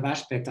 This kind of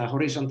aspects are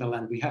horizontal,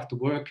 and we have to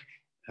work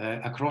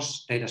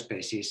across data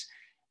spaces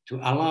to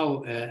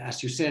allow,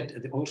 as you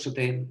said, also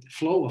the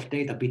flow of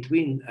data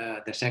between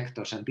the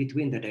sectors and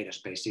between the data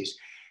spaces.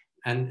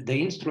 And the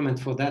instrument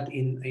for that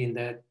in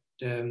the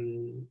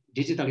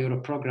Digital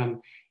Europe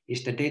program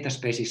is the Data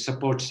Spaces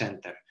Support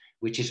Center,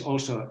 which is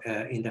also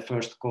in the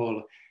first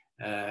call.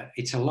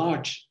 It's a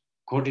large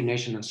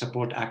coordination and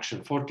support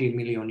action, 14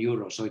 million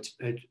euros. So it's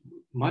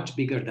much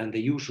bigger than the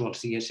usual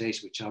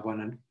CSAs, which are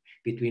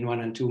between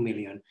 1 and 2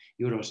 million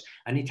euros.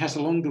 And it has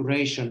a long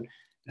duration,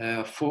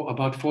 for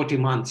about 40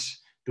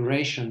 months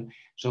duration.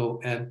 So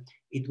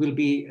it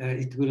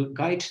will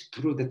guide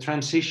through the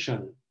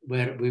transition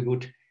where we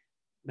would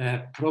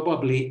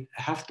probably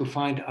have to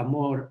find a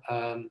more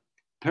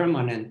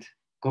permanent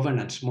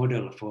governance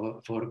model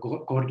for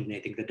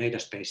coordinating the data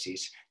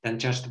spaces than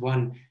just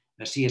one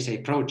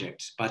CSA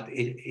projects. But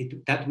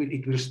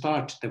it will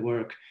start the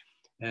work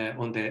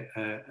on the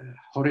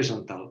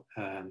horizontal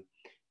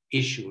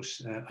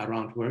issues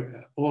around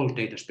all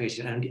data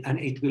spaces, and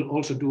it will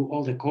also do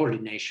all the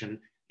coordination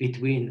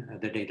between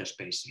the data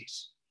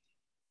spaces,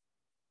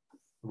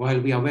 while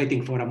we are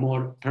waiting for a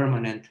more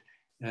permanent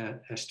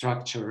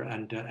structure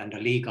and a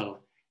legal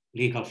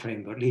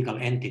framework, legal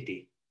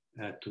entity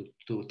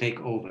to take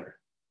over.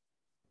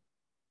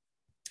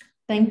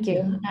 Thank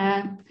you.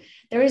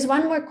 There is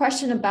one more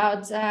question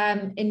about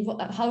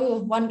how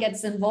one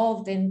gets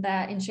involved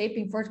in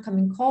shaping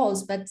forthcoming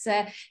calls. But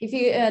if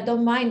you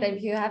don't mind,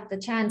 if you have the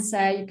chance,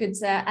 you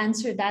could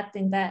answer that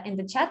in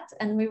the chat,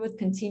 and we would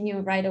continue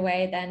right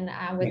away then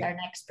with our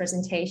next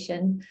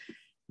presentation.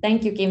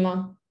 Thank you,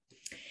 Kimmo.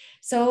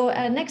 So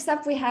next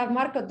up, we have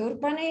Marko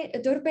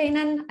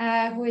Turpeinen,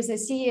 who is a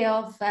CEO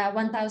of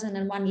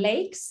 1001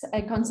 Lakes,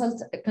 a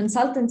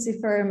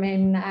consultancy firm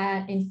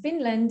in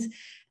Finland.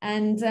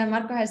 And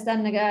Marko has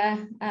done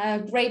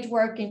great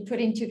work in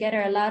putting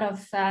together a lot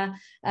of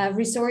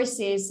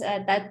resources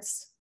that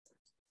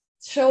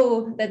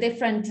show the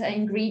different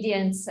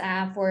ingredients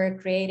for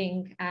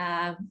creating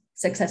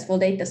successful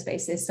data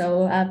spaces.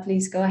 So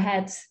please go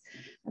ahead,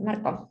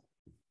 Marko.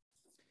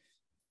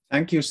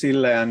 Thank you,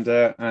 Sille,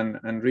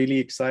 and really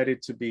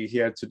excited to be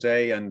here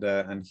today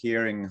and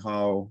hearing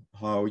how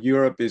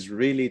Europe is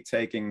really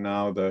taking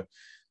now the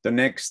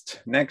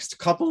next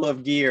couple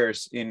of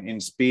years in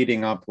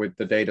speeding up with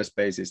the data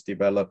spaces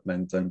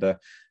development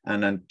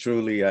and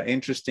truly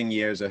interesting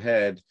years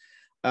ahead.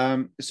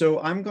 So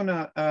I'm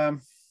gonna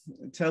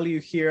tell you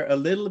here a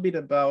little bit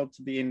about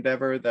the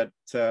endeavor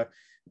that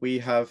we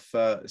have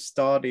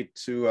started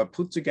to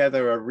put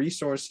together a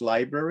resource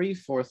library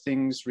for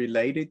things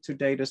related to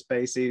data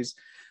spaces,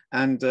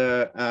 and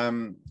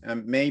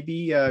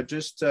maybe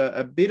just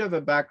a bit of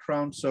a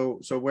background. So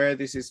where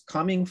this is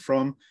coming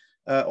from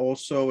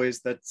also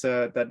is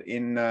that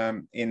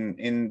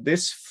in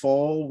this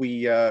fall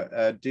we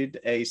did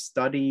a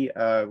study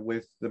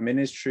with the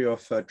Ministry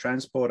of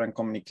Transport and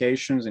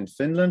Communications in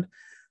Finland,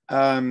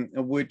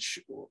 which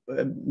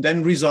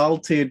then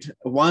resulted,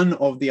 one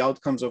of the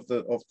outcomes of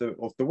the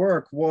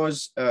work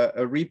was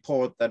a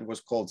report that was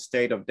called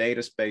State of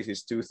Data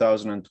Spaces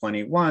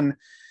 2021,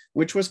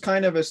 which was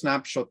kind of a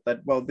snapshot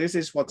that, well, this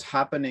is what's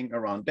happening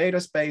around data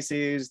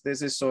spaces.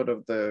 This is sort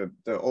of the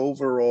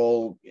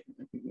overall,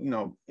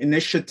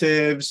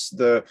 initiatives,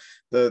 the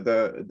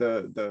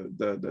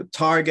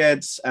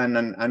targets,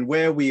 and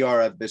where we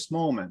are at this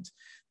moment.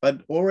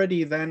 But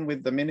already then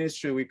with the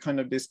ministry, we kind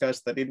of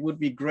discussed that it would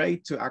be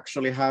great to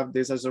actually have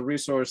this as a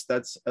resource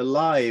that's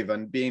alive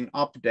and being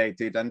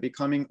updated and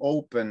becoming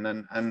open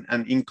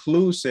and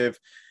inclusive.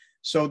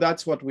 So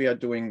that's what we are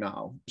doing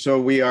now.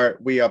 So we are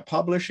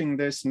publishing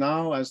this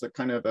now as the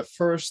kind of a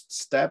first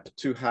step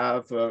to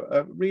have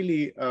a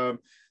really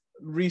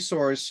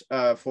resource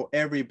for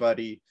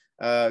everybody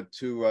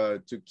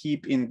to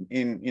keep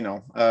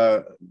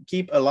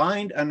keep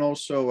aligned and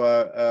also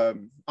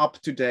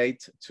up to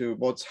date to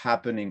what's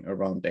happening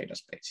around data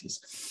spaces.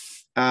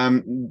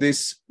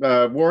 This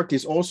work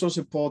is also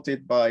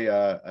supported by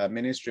a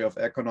Ministry of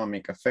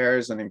Economic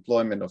Affairs and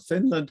Employment of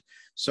Finland.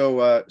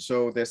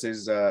 So this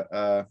is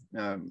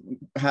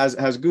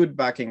has good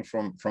backing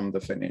from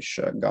the Finnish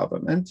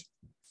government.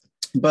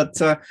 But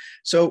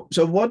so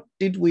what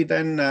did we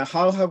then?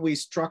 How have we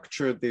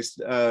structured this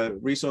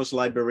resource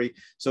library?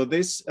 So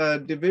this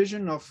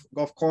division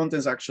of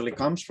contents actually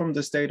comes from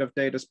the State of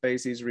Data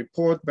Spaces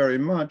report very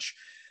much.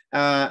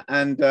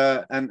 And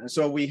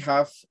so we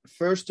have,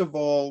 first of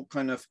all,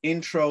 kind of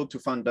intro to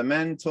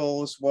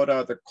fundamentals. What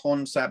are the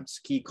concepts,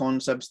 key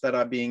concepts that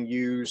are being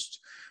used?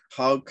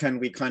 How can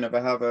we kind of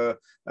have a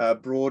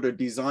broader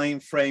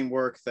design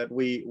framework that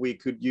we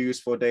could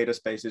use for data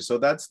spaces? So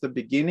that's the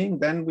beginning.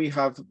 Then we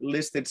have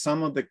listed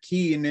some of the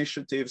key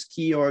initiatives,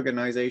 key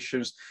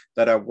organizations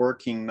that are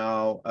working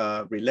now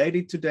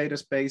related to data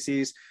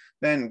spaces.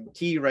 Then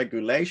key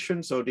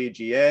regulations, so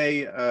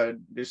DGA,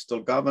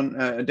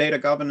 Data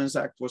Governance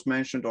Act was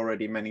mentioned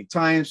already many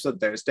times. So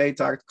there's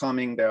Data Act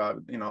coming. There are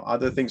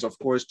other things, of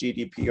course.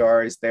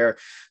 GDPR is there.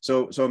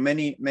 So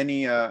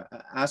many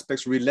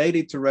aspects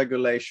related to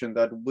regulation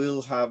that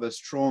will have a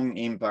strong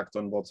impact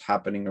on what's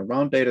happening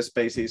around data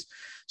spaces.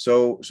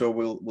 So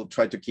we'll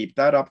try to keep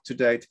that up to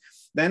date.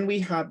 Then we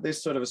have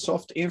this sort of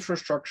soft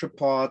infrastructure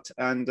part,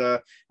 and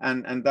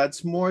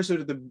that's more sort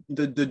of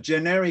the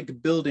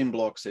generic building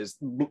blocks,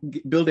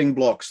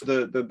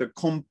 the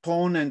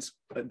components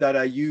that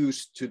are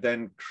used to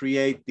then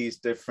create these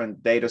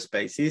different data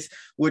spaces,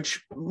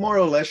 which more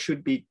or less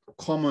should be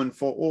common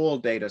for all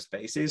data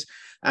spaces.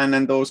 And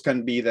then those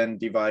can be then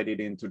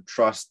divided into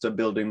trust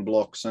building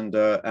blocks and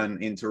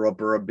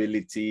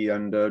interoperability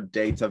and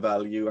data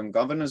value and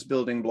governance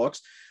building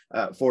blocks.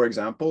 For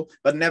example,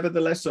 but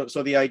nevertheless,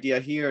 so the idea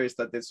here is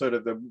that it's sort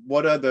of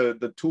what are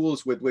the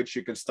tools with which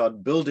you can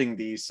start building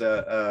these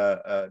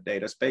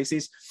data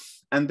spaces.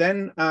 And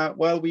then,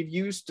 well, we've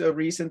used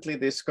recently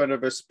this kind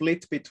of a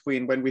split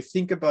between when we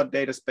think about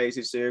data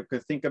spaces, so you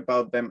can think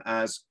about them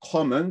as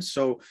common.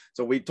 So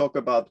we talk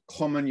about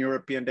common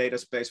European data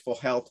space for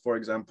health, for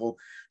example.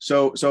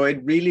 So it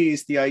really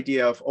is the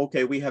idea of,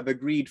 okay, we have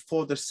agreed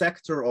for the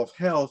sector of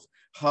health,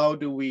 how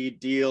do we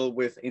deal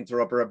with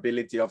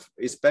interoperability of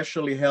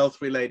especially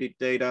health-related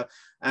data?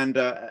 And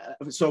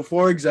so,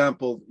 for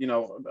example,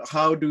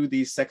 how do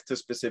these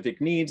sector-specific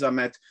needs are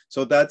met?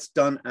 So that's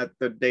done at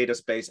the data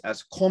space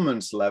as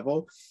commons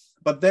level.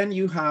 But then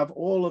you have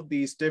all of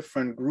these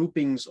different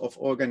groupings of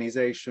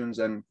organizations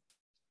and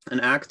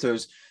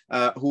actors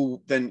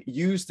who then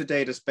use the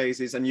data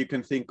spaces, and you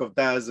can think of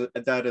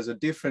that as a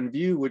different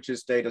view, which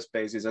is data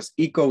spaces as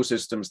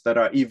ecosystems that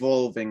are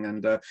evolving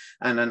and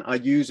are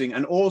using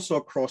and also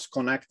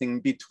cross-connecting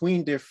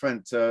between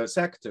different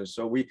sectors.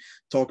 So we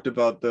talked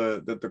about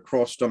the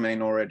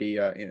cross-domain already,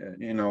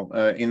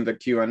 in the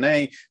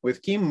Q&A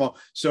with Kimmo.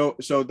 So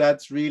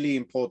that's really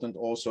important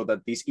also,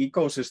 that these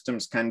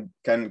ecosystems can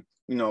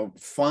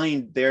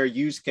find their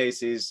use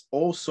cases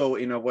also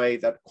in a way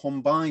that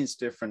combines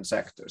different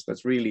sectors.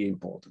 That's really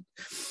important.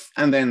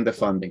 And then the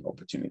funding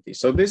opportunity.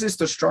 So this is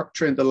the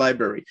structure in the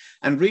library.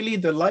 And really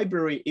the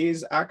library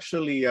is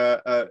actually,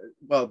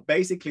 well,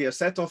 basically a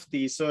set of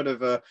these sort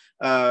of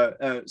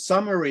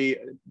summary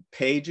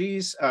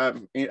pages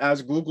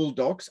as Google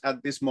Docs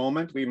at this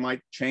moment. We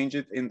might change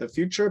it in the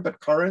future, but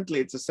currently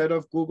it's a set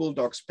of Google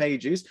Docs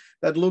pages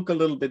that look a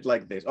little bit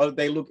like this, or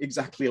they look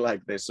exactly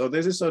like this. So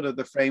this is sort of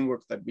the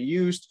framework that we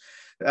use.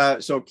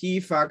 So key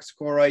facts,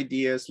 core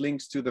ideas,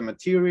 links to the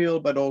material,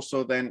 but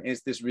also then,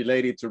 is this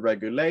related to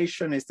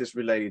regulation? Is this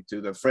related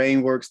to the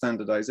framework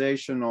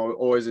standardization,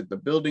 or is it the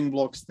building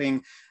blocks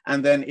thing?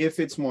 And then if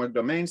it's more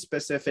domain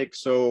specific,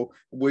 so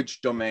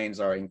which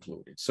domains are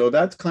included? So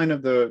that's kind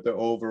of the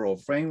overall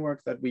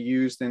framework that we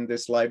used in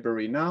this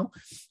library now.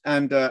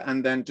 And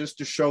then just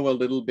to show a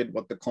little bit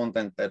what the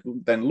content that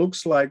then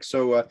looks like.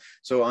 So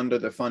under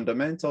the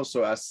fundamentals,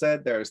 so as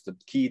said, there's the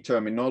key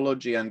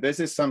terminology, and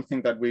this is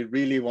something that we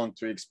really want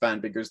to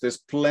expand, because there's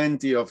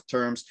plenty of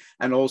terms,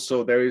 and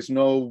also there is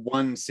no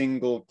one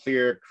single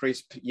clear,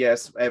 crisp,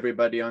 yes,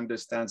 everybody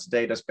understands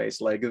data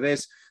space like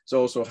this. So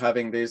also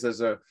having this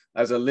as a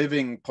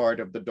living part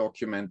of the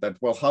document, that,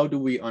 well, how do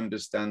we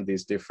understand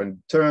these different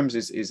terms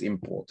is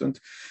important.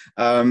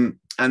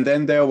 And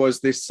then there was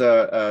this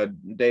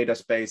data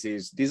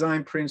spaces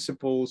design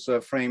principles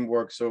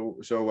framework. So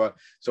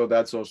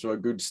that's also a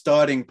good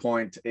starting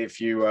point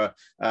if you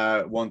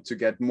want to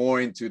get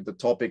more into the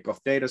topic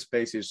of data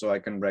spaces. So I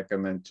can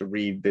recommend to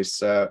read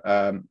this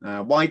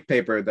white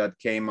paper that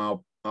came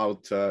out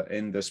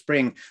in the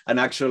spring, and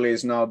actually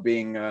is now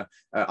being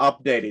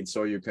updated.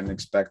 So you can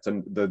expect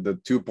the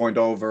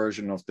 2.0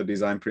 version of the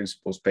design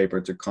principles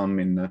paper to come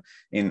in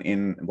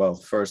well,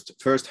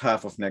 first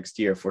half of next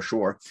year for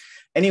sure.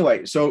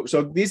 Anyway, so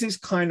this is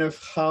kind of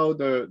how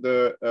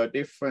the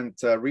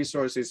different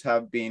resources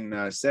have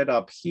been set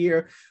up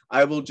here.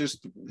 I will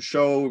just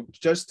show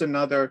just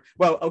another,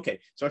 well,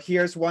 okay, so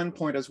here's one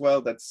point as well,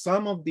 that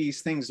some of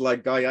these things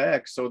like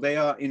Gaia-X, so they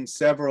are in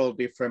several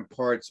different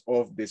parts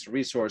of this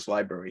resource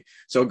library.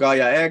 So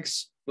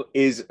Gaia-X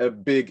is a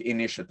big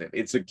initiative.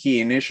 It's a key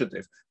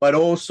initiative, but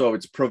also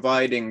it's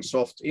providing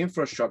soft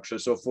infrastructure.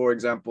 So for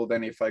example,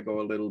 then if I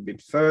go a little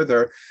bit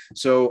further,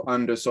 so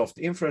under soft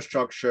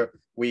infrastructure,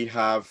 we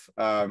have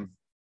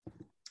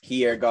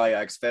here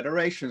Gaia-X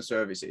Federation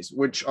services,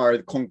 which are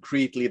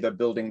concretely the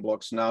building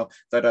blocks now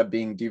that are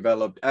being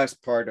developed as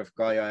part of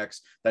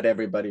Gaia-X that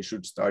everybody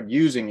should start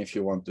using if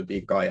you want to be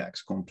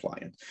Gaia-X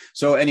compliant.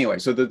 So anyway,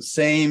 so the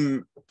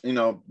same,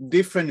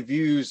 different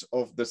views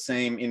of the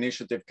same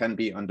initiative can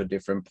be under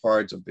different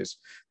parts of this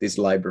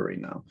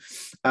library now.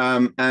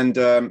 Well,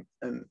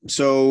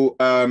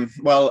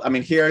 I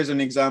mean, here is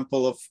an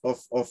example of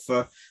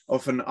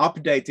an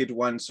updated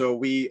one. So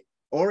we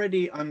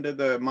already under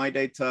the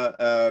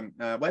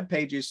MyData web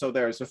pages. So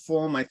there's a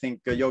form, I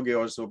think Yogi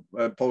also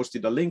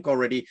posted a link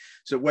already,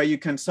 so where you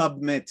can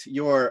submit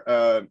your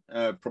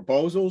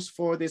proposals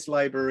for this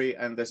library.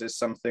 And this is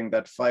something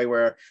that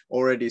Fireware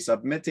already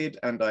submitted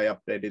and I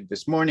updated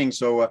this morning.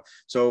 So,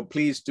 so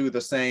please do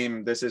the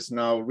same. This is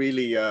now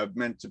really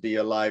meant to be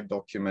a live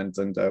document,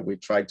 and we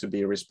try to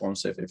be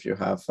responsive if you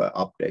have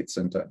updates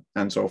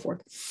and so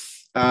forth.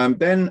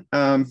 Then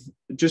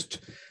just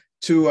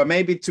to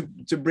maybe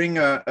to bring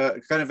a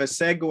kind of a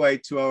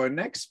segue to our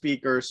next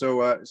speaker.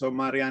 So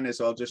Marianne,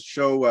 so I'll just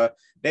show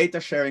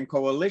Data Sharing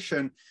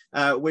Coalition,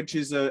 which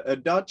is a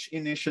Dutch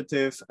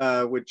initiative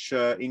which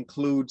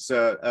includes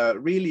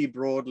really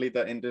broadly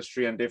the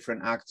industry and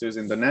different actors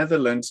in the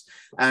Netherlands.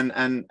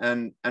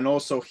 And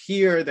also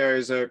here there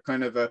is a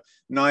kind of a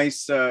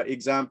nice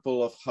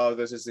example of how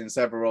this is in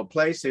several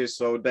places.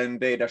 So then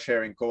Data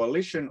Sharing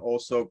Coalition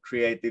also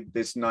created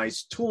this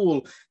nice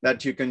tool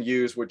that you can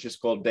use, which is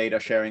called Data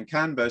Sharing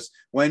Canvas,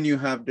 when you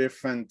have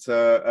different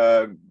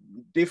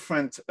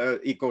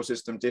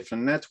ecosystem,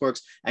 different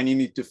networks, and you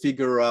need to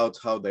figure out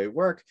how they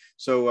work.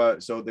 So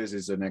so this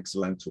is an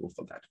excellent tool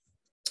for that.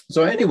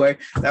 So anyway,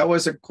 that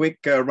was a quick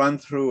run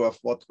through of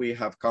what we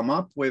have come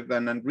up with,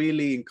 and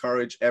really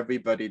encourage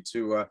everybody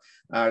to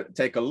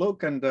take a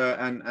look and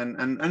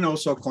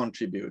also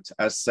contribute.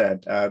 As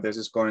said, this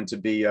is going to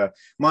be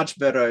much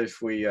better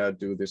if we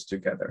do this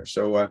together.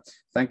 So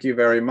thank you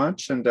very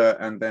much, and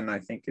then I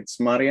think it's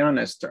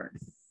Marianne's turn.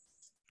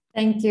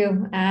 Thank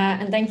you,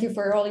 and thank you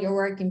for all your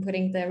work in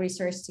putting the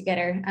resource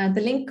together. The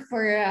link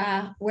for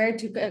where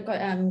to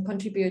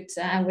contribute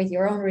with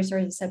your own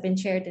resources have been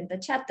shared in the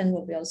chat and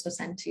will be also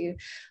sent to you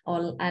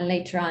all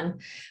later on.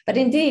 But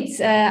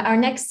indeed, our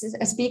next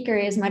speaker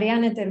is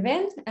Marianne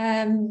Terven.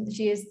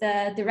 She is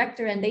the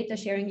Director and Data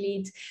Sharing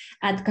Lead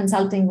at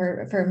consulting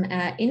firm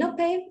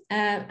Innopay.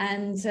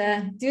 And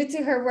due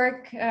to her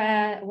work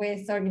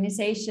with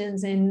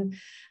organizations in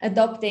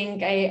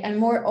adopting a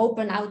more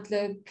open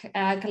outlook,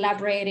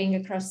 collaborating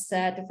across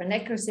different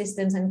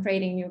ecosystems and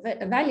creating new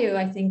value,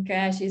 I think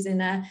she's in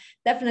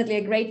definitely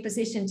a great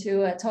position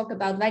to talk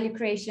about value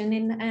creation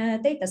in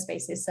data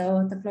spaces.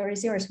 So the floor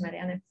is yours,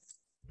 Marianne.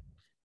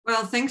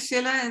 Well, thanks,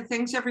 Sille, and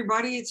thanks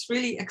everybody. It's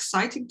really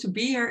exciting to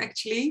be here,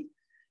 actually.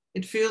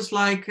 It feels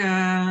like,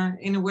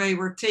 in a way,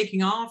 we're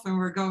taking off and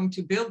we're going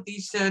to build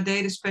these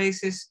data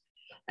spaces.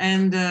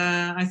 And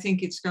I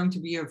think it's going to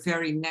be a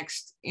very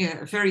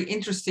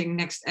interesting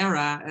next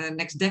era,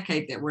 next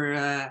decade that we're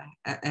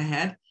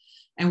ahead.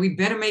 And we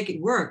better make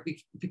it work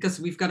because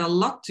we've got a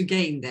lot to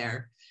gain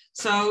there.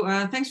 So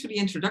thanks for the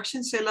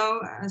introduction,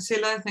 Sille.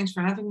 Thanks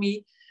for having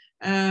me.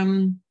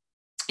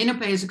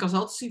 Innopay is a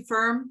consultancy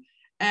firm,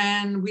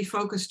 and we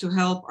focus to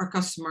help our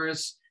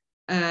customers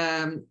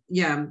harness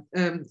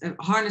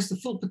the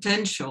full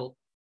potential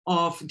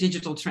of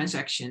digital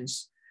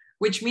transactions,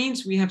 which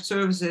means we have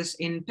services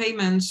in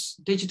payments,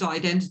 digital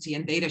identity,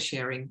 and data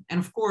sharing. And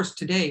of course,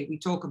 today we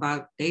talk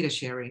about data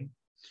sharing.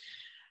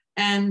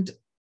 And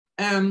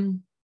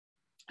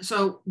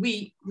so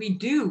we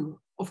do,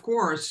 of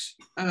course,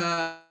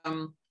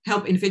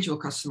 help individual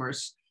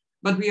customers,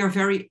 but we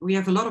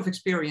have a lot of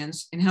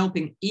experience in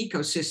helping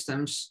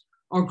ecosystems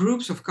or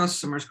groups of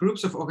customers,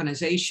 groups of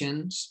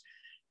organizations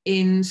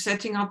in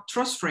setting up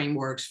trust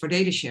frameworks for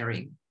data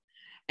sharing.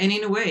 And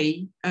in a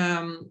way,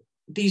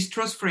 these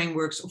trust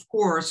frameworks, of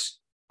course,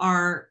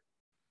 are,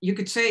 you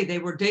could say they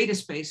were data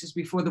spaces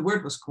before the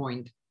word was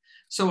coined.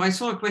 So I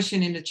saw a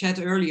question in the chat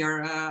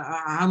earlier,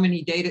 how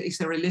many data, is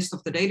there a list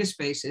of the data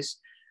spaces?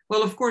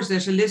 Well, of course,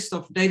 there's a list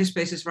of data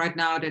spaces right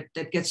now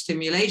that get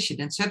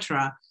stimulation,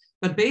 etc.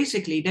 But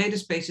basically, data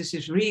spaces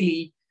is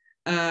really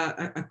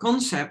a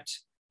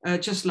concept,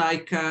 just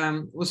like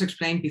was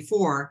explained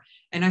before.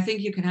 And I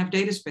think you can have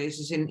data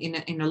spaces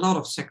in a lot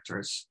of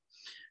sectors.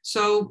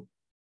 So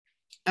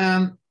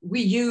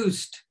we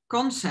used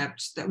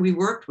concepts that we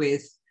worked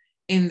with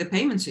in the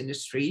payments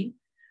industry,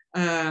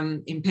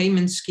 in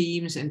payment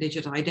schemes and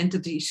digital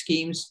identity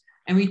schemes,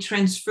 and we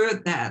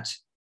transferred that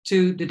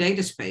to the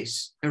data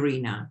space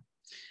arena.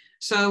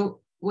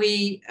 So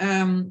we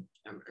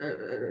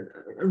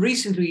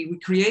recently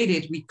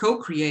we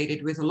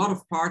co-created with a lot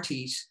of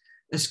parties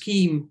a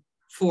scheme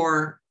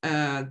for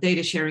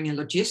data sharing and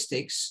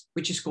logistics,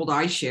 which is called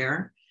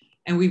iShare.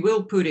 And we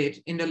will put it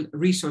in the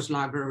resource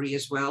library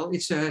as well.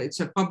 It's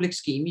a public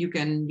scheme. You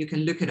can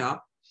look it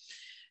up.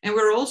 And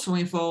we're also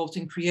involved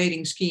in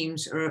creating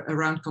schemes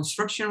around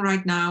construction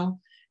right now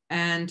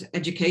and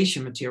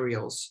education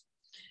materials.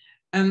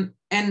 And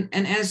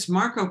as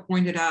Marco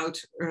pointed out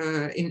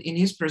in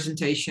his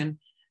presentation,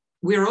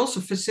 we're also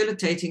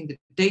facilitating the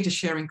Data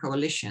Sharing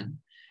Coalition.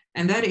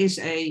 And that is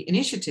an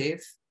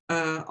initiative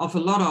of a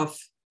lot of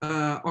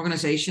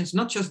organizations,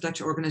 not just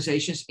Dutch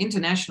organizations,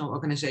 international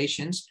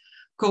organizations,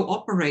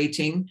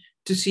 cooperating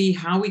to see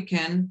how we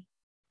can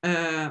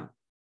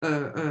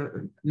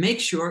make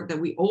sure that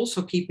we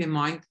also keep in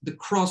mind the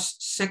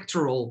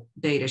cross-sectoral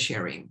data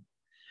sharing.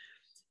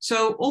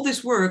 So all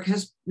this work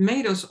has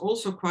made us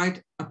also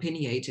quite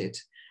opinionated.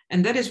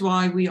 And that is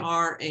why we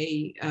are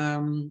a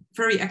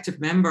very active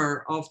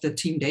member of the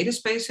Team Data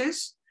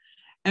Spaces.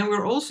 And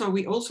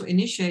we also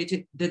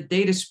initiated the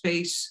data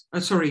space,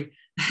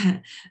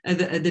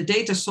 the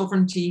Data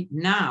Sovereignty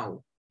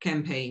Now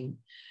campaign.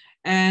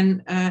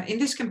 And in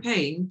this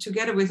campaign,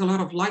 together with a lot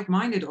of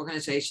like-minded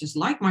organizations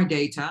like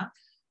MyData,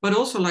 but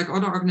also like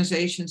other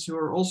organizations who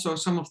are also,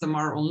 some of them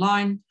are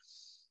online,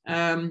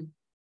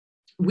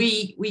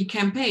 we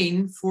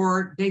campaign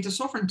for data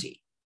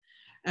sovereignty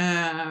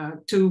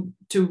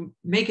to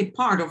make it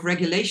part of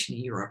regulation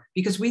in Europe,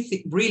 because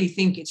we really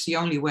think it's the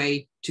only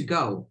way to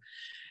go.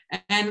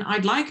 And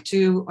I'd like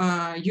to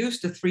use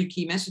the 3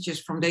 key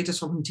messages from Data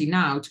Sovereignty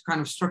Now to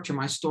kind of structure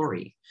my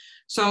story.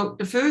 So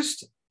the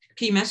first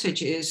key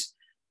message is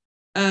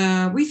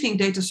we think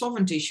data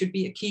sovereignty should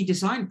be a key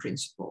design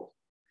principle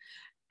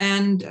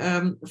and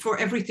for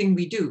everything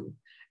we do.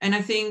 And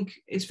I think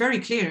it's very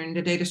clear in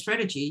the data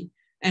strategy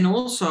and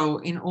also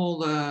in all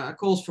the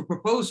calls for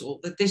proposal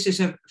that this is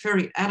a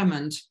very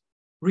adamant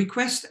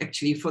request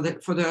actually for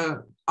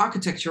the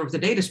architecture of the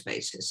data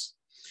spaces.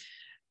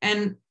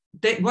 And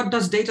what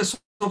does data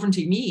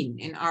sovereignty mean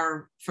in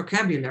our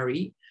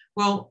vocabulary?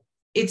 Well,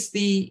 it's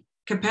the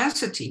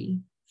capacity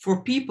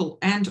for people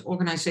and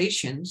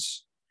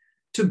organizations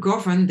to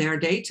govern their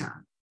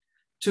data,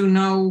 to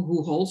know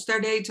who holds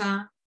their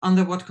data,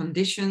 under what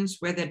conditions,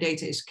 where their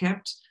data is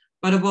kept,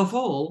 but above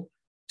all,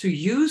 to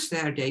use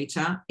their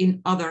data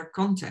in other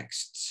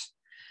contexts.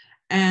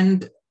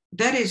 And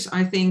that is,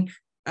 I think,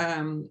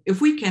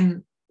 if we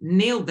can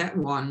nail that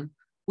one,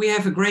 we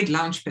have a great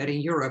launchpad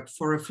in Europe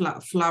for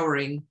a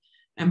flowering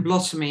and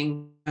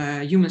blossoming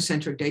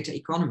human-centric data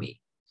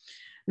economy.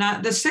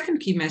 Now, the second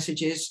key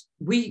message is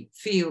we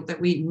feel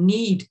that we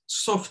need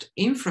soft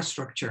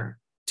infrastructure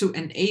to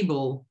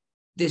enable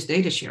this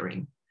data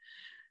sharing.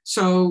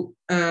 So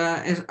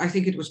as I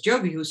think it was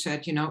Joby who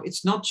said, you know,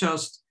 it's not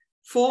just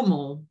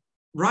formal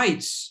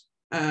rights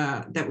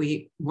that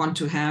we want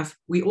to have,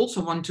 we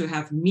also want to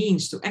have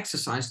means to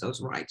exercise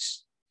those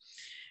rights.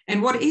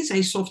 And what is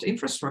a soft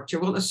infrastructure?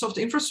 Well, a soft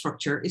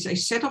infrastructure is a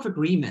set of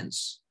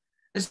agreements,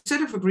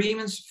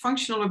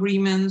 functional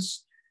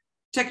agreements,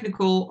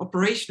 technical,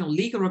 operational,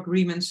 legal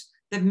agreements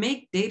that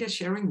make data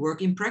sharing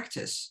work in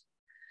practice.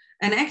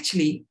 And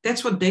actually,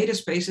 that's what data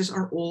spaces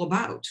are all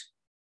about,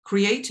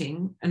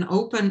 creating an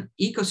open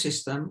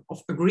ecosystem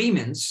of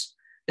agreements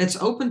that's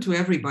open to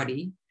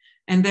everybody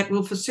and that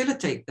will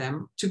facilitate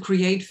them to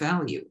create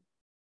value.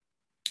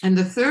 And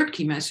the third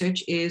key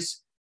message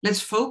is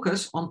let's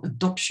focus on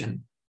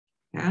adoption.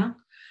 Yeah.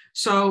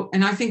 So,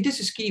 and I think this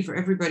is key for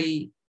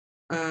everybody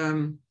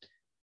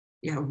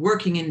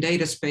working in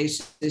data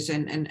spaces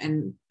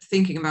and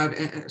thinking about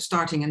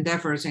starting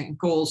endeavors and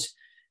goals.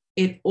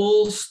 It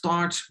all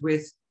starts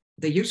with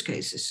the use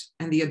cases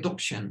and the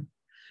adoption.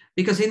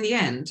 Because in the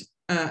end,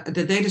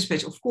 the data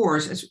space, of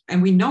course,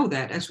 and we know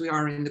that as we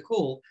are in the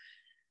call,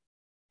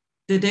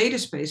 the data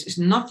space is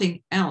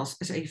nothing else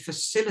as a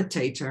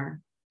facilitator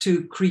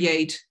to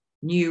create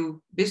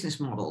new business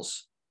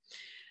models.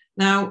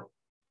 Now,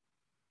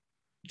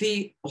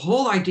 the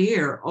whole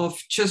idea of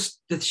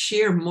just the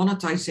sheer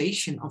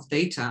monetization of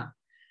data,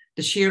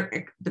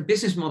 the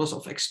business models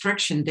of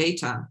extraction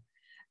data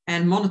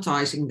and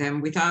monetizing them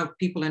without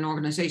people and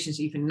organizations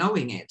even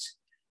knowing it,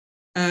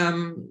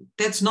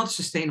 that's not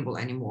sustainable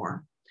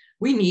anymore.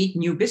 We need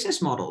new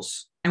business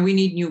models and we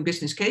need new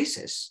business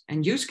cases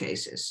and use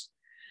cases.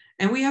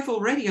 And we have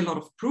already a lot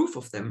of proof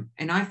of them.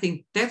 And I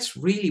think that's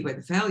really where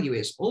the value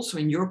is, also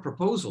in your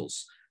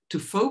proposals, to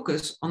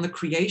focus on the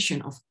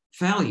creation of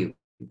value,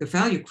 the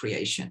value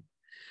creation.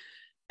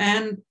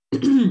 And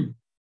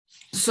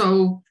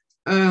so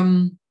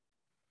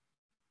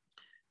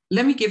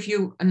let me give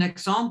you an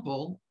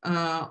example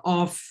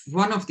of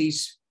one of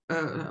these.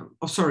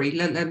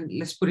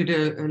 Let's put it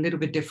a little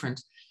bit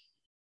different.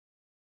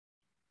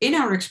 In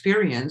our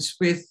experience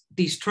with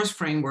these trust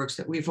frameworks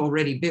that we've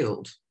already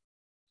built,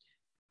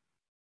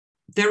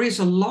 there is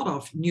a lot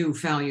of new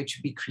value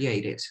to be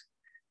created.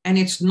 And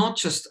it's not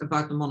just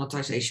about the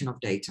monetization of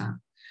data.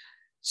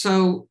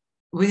 So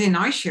within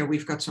iShare,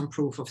 we've got some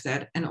proof of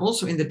that. And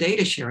also in the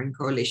Data Sharing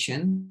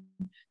Coalition,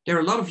 there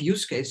are a lot of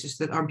use cases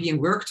that are being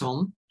worked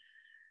on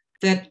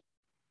that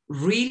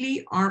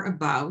really are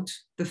about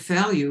the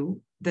value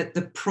that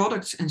the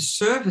products and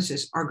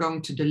services are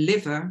going to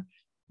deliver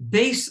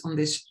based on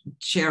this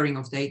sharing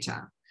of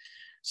data.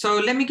 So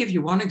let me give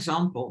you one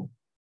example.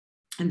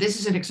 And this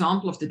is an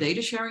example of the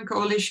Data Sharing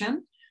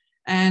Coalition.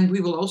 And we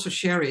will also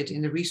share it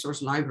in the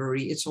resource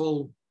library. It's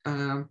all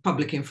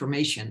public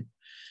information.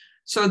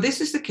 So this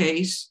is the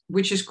case,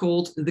 which is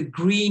called the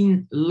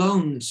green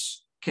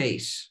loans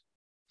case.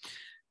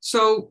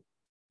 So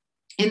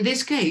in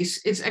this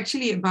case, it's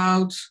actually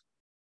about,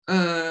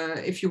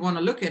 if you want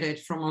to look at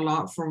it from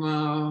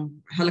a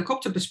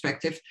helicopter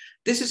perspective,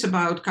 this is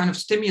about kind of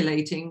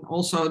stimulating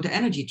also the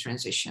energy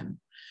transition.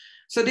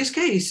 So this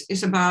case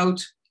is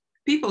about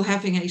people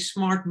having a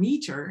smart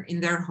meter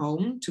in their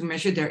home to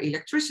measure their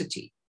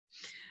electricity.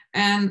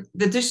 And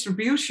the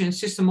distribution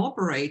system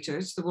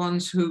operators, the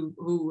ones who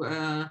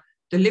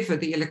deliver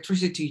the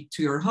electricity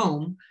to your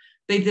home,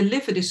 they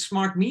deliver this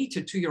smart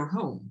meter to your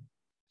home.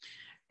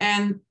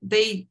 And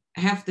they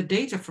have the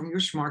data from your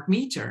smart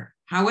meter.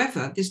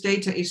 However, this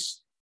data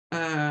is,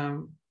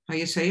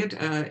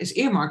 is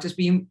earmarked as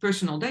being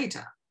personal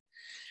data.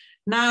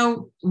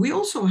 Now, we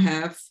also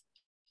have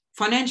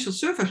financial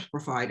service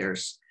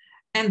providers,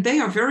 and they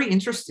are very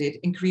interested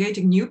in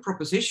creating new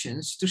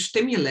propositions to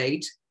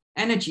stimulate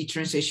energy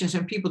transitions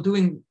and people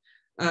doing,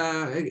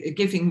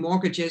 giving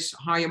mortgages,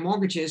 higher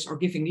mortgages, or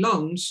giving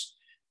loans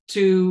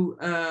to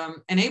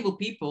enable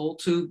people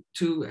to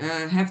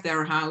have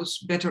their house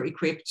better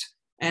equipped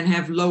and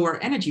have lower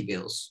energy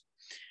bills.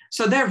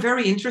 So they're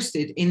very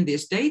interested in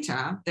this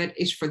data that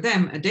is for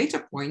them a data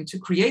point to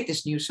create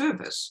this new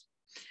service.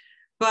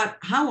 But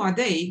how are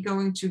they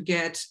going to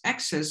get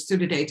access to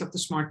the data of the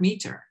smart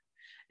meter?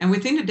 And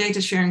within the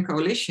data sharing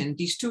coalition,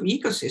 these two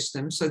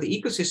ecosystems, so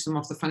the ecosystem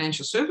of the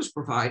financial service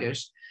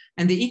providers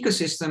and the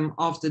ecosystem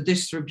of the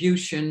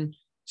distribution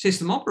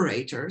system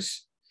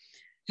operators,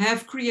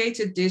 have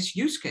created this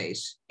use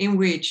case in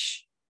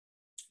which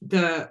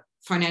the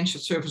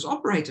financial service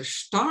operator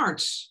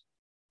starts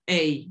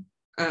a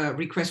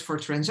request for a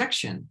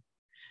transaction,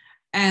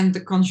 and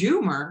the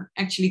consumer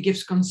actually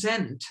gives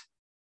consent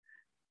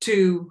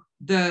to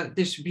the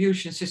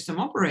distribution system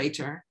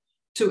operator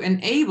to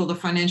enable the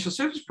financial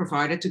service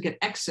provider to get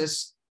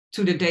access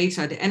to the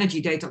data, the energy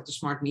data of the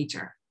smart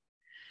meter.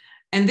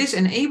 And this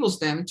enables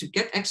them to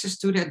get access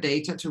to that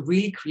data to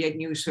really create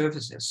new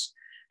services.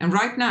 And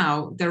right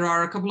now, there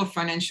are a couple of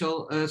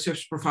financial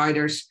service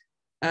providers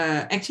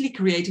actually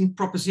creating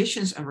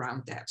propositions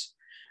around that.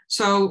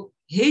 So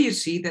here you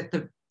see that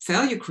the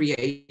value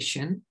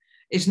creation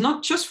is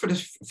not just for the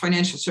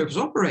financial service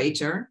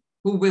operator,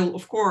 who will,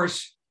 of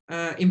course,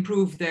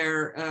 improve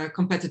their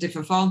competitive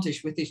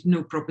advantage with these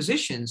new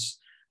propositions,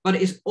 but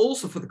is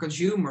also for the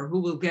consumer, who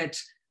will get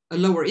a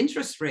lower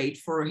interest rate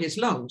for his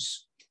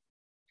loans.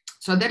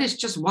 So that is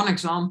just one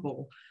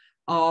example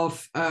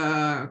of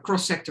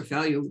cross-sector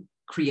value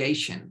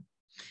creation.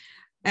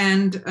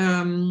 And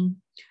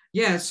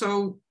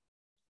so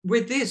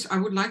with this, I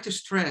would like to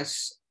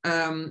stress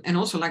and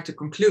also like to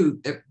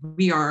conclude that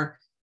we are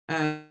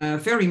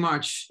very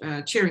much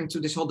cheering to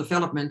this whole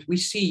development. We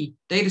see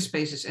data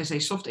spaces as a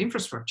soft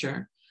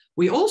infrastructure.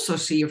 We also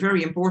see a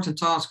very important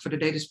task for the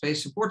Data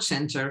Space Support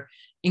Center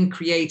in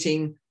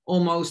creating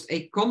almost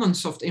a common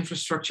soft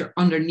infrastructure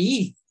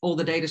underneath all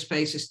the data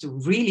spaces to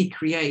really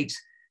create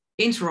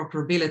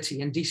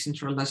interoperability and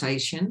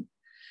decentralization.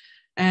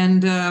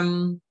 And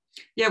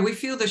we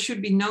feel there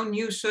should be no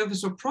new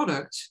service or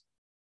product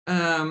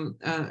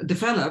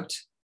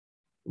developed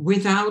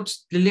without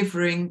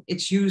delivering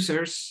its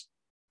users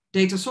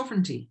data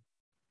sovereignty,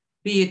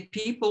 be it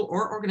people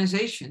or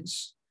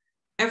organizations.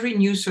 Every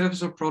new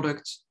service or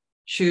product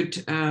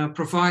should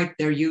provide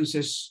their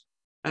users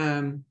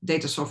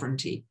data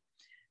sovereignty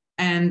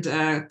and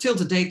tilt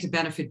the data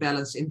benefit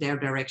balance in their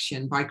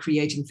direction by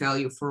creating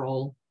value for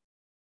all.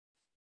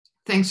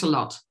 Thanks a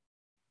lot.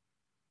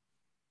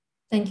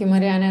 Thank you,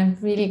 Marianne.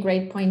 Really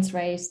great points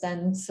raised,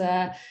 and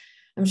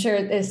I'm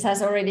sure this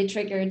has already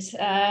triggered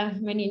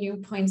many new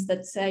points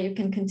that you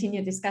can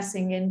continue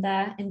discussing in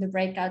the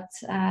breakout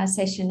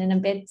session in a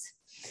bit.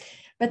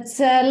 But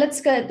let's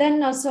go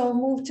then also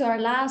move to our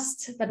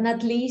last but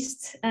not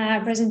least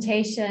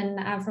presentation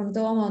from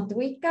Tuomo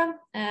Tuikka.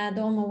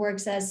 Tuomo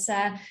works as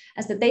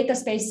the data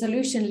space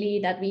solution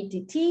lead at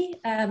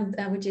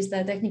VTT, which is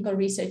the Technical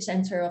Research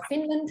Center of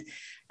Finland,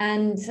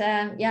 and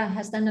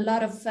has done a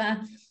lot of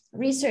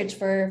research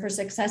for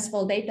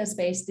successful data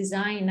space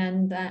design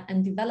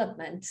and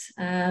development.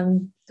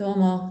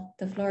 Tuomo,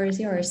 the floor is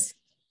yours.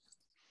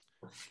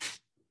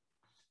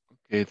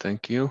 Okay,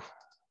 thank you.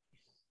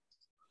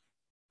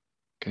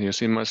 Can you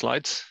see my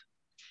slides?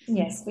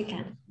 Yes, we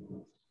can.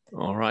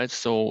 All right,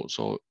 so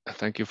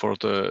thank you for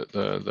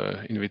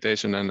the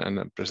invitation and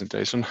the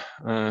presentation.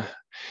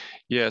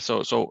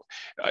 So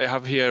I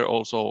have here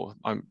also,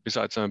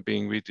 besides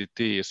being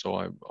VTT, so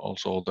I'm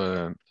also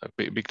the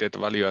Big Data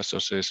Value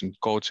Association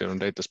co-chair on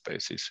data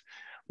spaces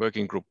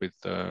working group with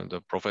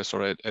the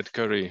Professor Ed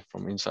Curry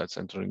from Insight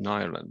Centre in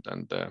Ireland,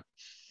 and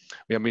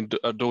we have been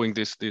doing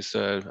this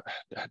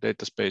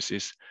data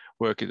spaces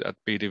work at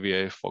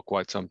BDVA for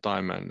quite some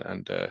time,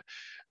 and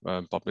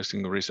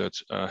publishing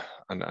research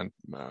and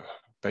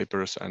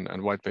papers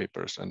and white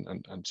papers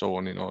and so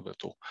on in order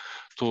to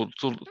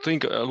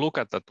look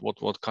at that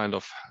what kind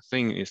of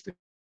thing is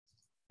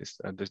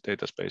this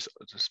data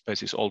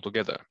spaces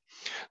altogether.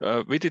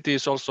 VTT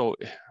is also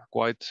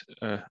quite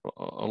a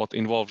lot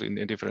involved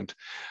in different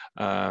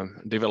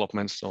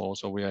developments.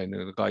 So we are in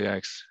the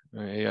GAIA-X,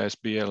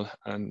 AISBL,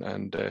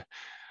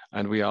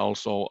 and we are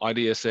also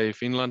IDSA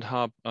Finland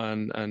hub,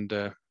 and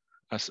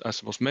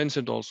as was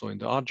mentioned also in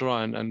the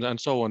ADRA and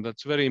so on.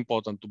 That's very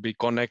important to be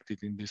connected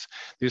in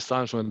these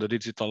times when the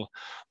digital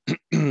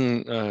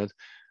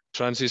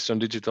transition,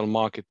 digital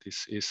market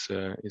is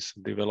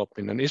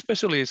developing, and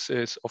especially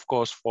is of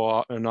course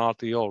for an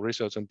RTO,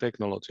 research and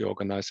technology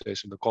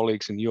organization. The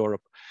colleagues in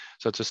Europe,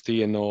 such as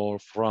TNO or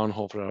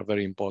Fraunhofer, are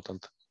very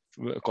important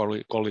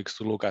colleagues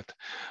to look at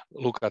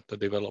the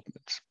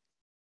developments.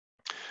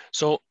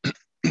 So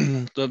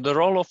the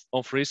role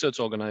of research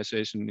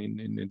organization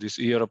in this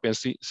European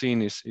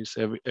scene is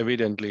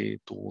evidently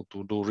to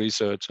do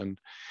research, and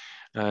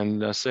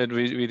as said,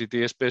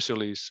 VTT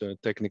especially is a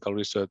technical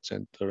research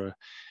center,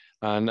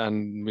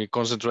 and we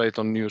concentrate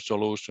on new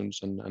solutions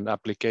and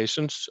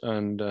applications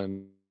and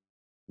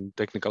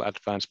technical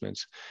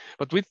advancements.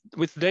 But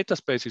with data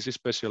spaces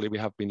especially, we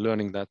have been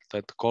learning that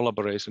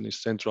collaboration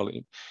is central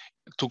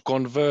to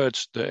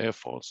converge the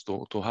efforts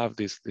to have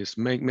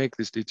make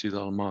this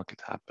digital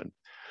market happen.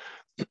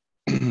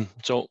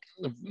 So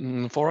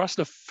for us,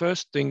 the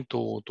first thing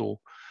to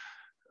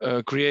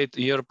create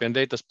European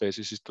data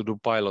spaces is to do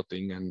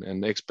piloting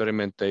and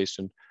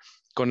experimentation,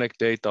 connect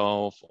data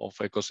of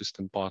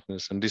ecosystem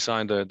partners, and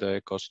design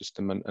the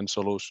ecosystem and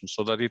solutions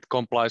so that it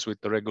complies with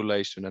the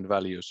regulation and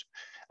values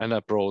and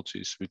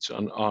approaches which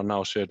are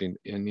now shared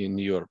in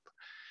Europe.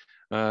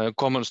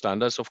 Common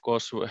standards, of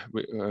course,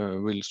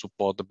 will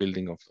support the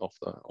building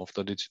of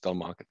the digital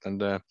market,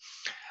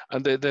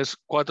 and there's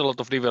quite a lot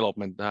of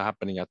development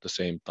happening at the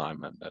same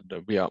time,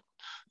 and we are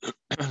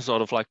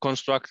sort of like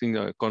constructing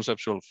a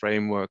conceptual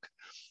framework,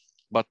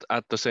 but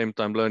at the same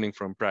time learning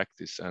from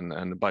practice,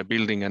 and by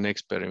building and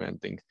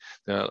experimenting.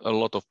 There are a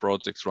lot of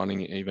projects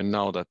running even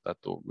now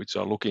which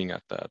are looking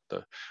at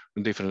the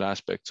different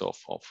aspects of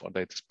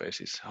data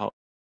spaces, how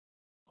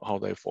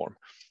they form.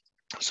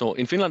 So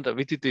in Finland, the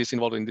VTT is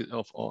involved in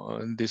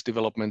these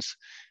developments,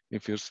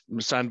 if you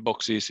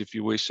sandboxes, if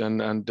you wish,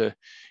 and in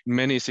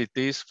many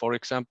cities, for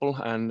example,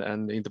 and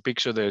in the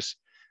picture there's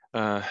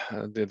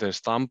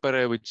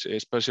Tampere, which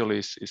especially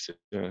is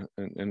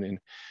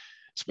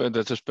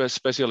the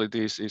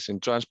specialty is in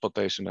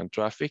transportation and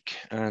traffic,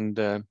 and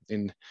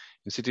in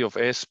the city of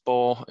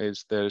Espoo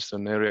there's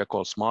an area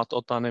called Smart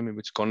Autonomy,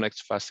 which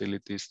connects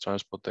facilities,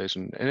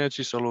 transportation,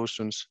 energy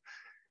solutions.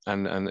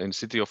 And in the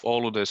city of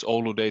Oulu, there's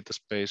Oulu Data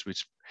Space,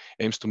 which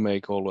aims to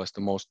make Oulu as the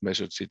most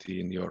measured city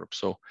in Europe.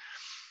 So,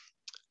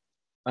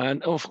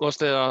 and of course,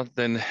 there are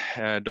then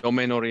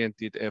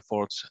domain-oriented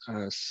efforts,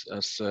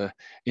 especially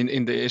in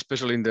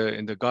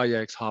the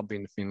GaiaX hub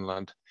in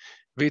Finland.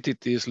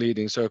 VTT is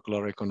leading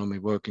circular economy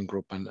working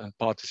group and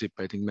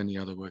participating many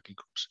other working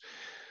groups.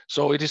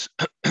 So it is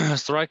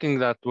striking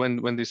that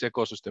when this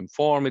ecosystem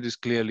forms, it is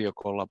clearly a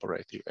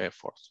collaborative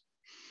effort.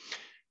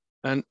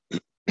 And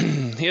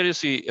here you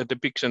see a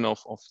depiction of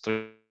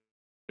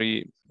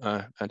three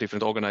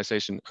different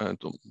organizations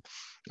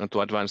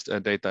to advance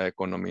data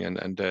economy,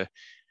 and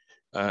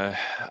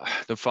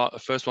the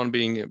first one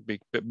being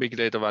big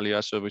data value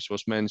as which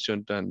was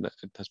mentioned, and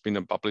it has been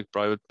a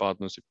public-private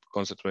partnership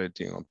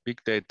concentrating on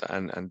big data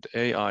and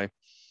AI,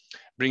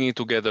 bringing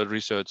together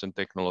research and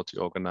technology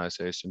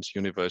organizations,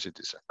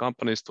 universities, and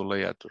companies to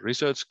lay out the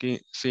research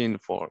scene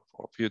for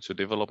future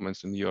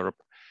developments in Europe.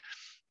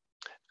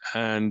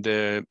 And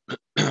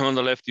on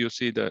the left, you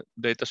see the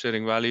data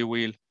sharing value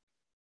wheel,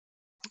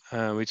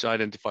 which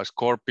identifies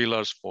core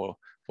pillars for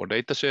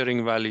data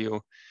sharing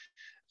value.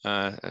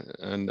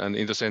 And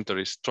in the center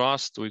is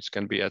trust, which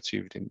can be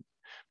achieved in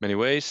many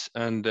ways.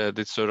 And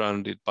it's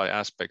surrounded by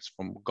aspects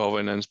from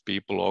governance,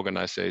 people,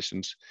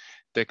 organizations,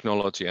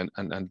 technology,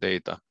 and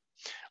data.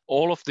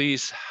 All of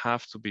these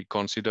have to be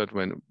considered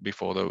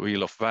before the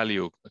wheel of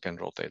value can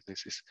rotate.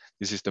 This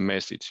is the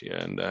message here.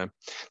 And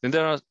then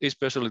there are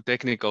especially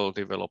technical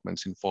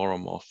developments in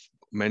form of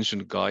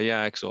mentioned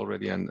GaiaX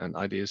already, and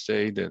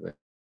IDSA, the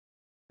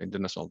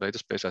International Data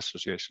Space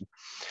Association.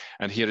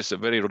 And here is a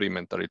very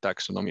rudimentary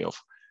taxonomy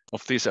of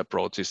these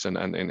approaches, and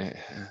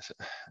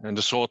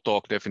the short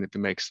talk definitely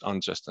makes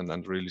unjust, and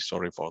I'm really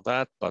sorry for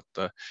that. But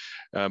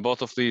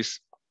both of these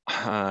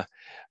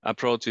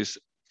approaches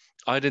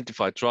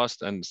identify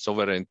trust and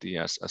sovereignty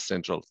as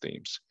central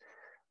themes.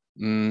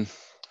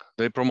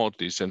 They promote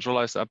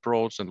decentralized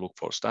approach and look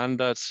for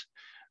standards.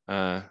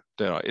 There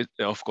are,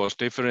 of course,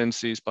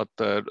 differences, but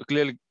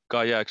clearly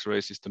GaiaX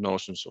raises the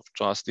notions of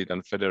trusted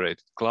and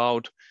federated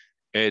cloud,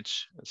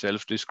 edge,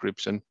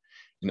 self-description.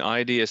 In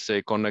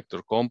IDSA,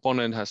 connector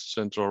component has a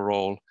central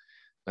role,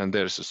 and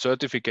there's a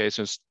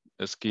certification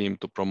scheme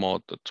to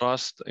promote the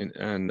trust,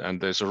 and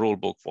there's a rule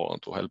book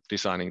to help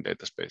designing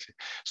data spaces.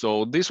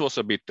 So this was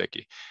a bit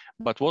techy,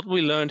 but what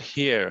we learned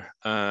here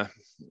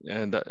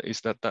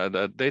is that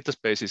the data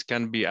spaces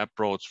can be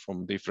approached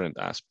from different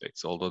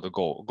aspects, although the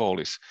goal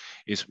is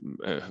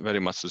very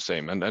much the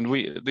same. And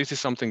this is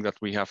something that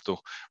we have to,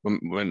 when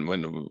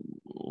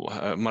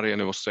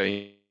Marianne was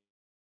saying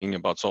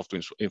about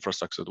software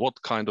infrastructure,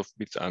 what kind of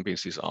bits and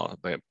pieces are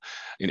there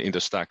in the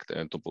stack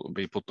to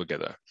be put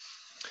together.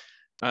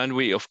 And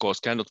we, of course,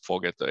 cannot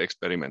forget the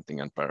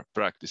experimenting and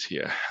practice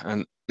here,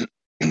 and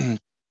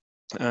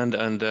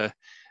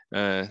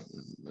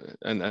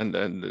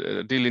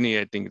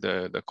delineating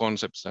the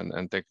concepts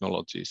and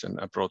technologies and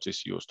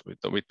approaches used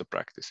with the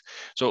practice.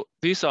 So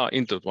these are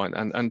intertwined,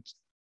 and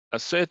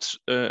as said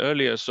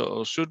earlier,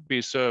 so should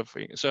be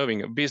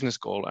serving a business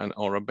goal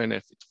or a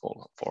benefit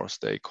for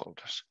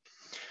stakeholders.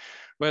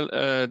 Well,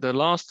 the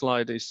last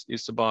slide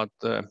is about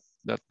that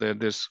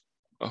there's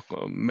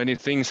many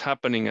things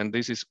happening, and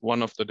this is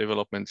one of the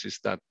developments is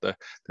that there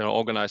are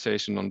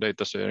organizations on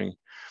data sharing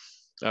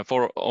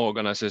for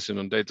organization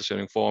on data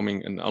sharing,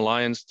 forming an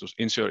alliance to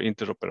ensure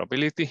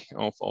interoperability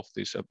of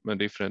these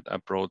different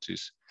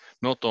approaches.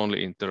 Not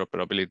only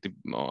interoperability,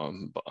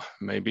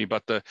 maybe,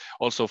 but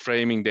also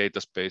framing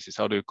data spaces.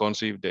 How do you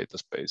conceive data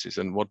spaces,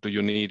 and what do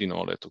you need in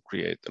order to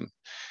create them?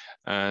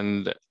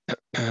 And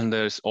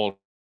there's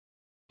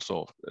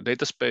also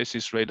data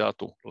spaces radar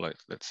to, like,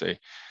 let's say,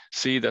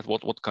 see that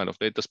what kind of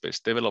data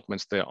space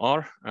developments there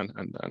are, and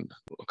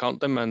count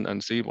them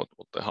and see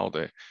how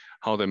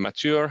they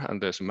mature, and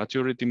there's a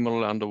maturity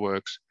model under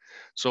works.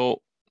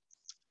 So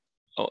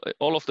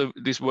all of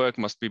this work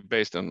must be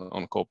based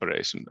on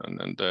cooperation,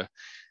 and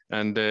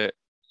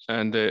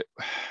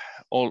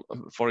all,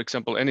 for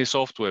example, any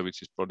software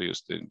which is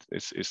produced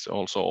is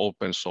also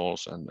open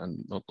source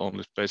and not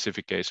only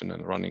specification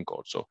and running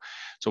code.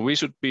 So we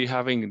should be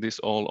having this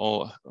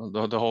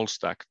the whole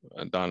stack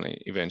done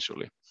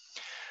eventually.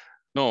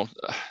 No,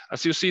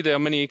 as you see, there are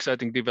many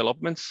exciting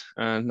developments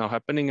now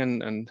happening,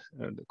 and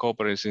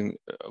cooperation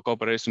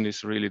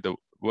is really the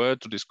word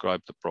to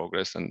describe the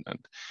progress. And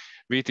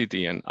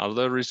VTT and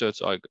other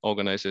research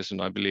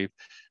organizations, I believe,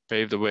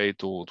 pave the way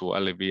to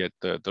alleviate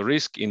the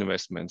risk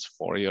investments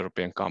for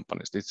European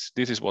companies.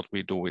 This is what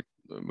we do with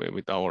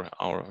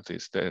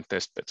these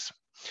test beds.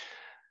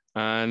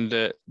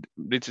 And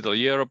Digital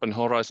Europe and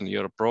Horizon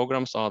Europe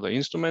programs are the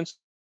instruments.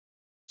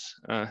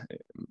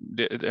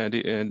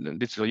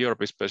 Digital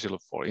Europe is special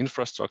for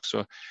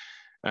infrastructure,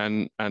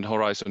 and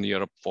Horizon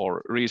Europe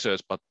for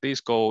research, but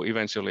these go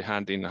eventually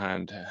hand in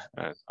hand,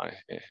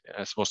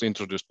 as was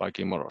introduced by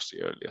Kimmo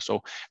Rossi earlier.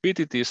 So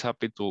VTT is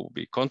happy to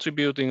be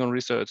contributing on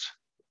research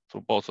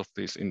to both of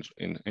these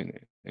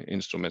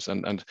instruments,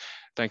 and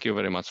thank you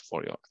very much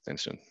for your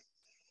attention.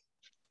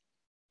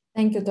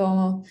 Thank you,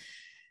 Tuomo.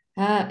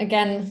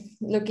 Again,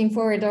 looking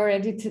forward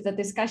already to the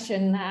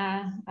discussion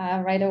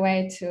right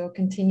away to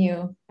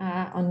continue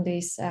on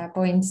these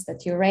points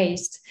that you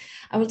raised.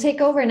 I will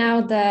take over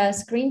now the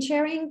screen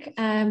sharing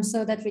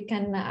so that we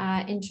can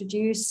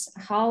introduce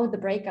how the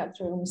breakout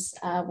rooms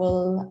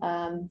will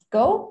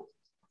go.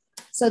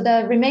 So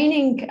the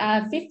remaining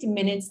 15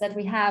 minutes that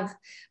we have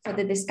for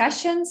the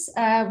discussions,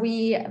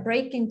 we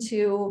break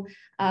into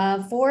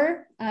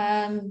 4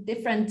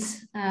 different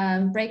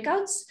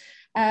breakouts.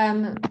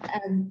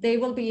 They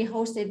will be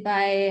hosted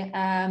by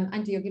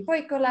Antti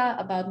Joki-Poikkola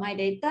about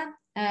MyData,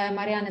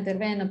 Marianne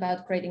Terveen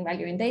about creating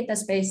value in data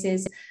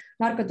spaces,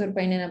 Marko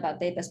Turpeinen about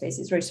data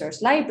spaces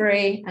resource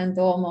library, and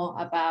Tuomo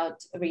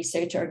about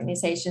research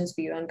organizations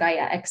view on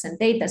Gaia X and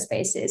data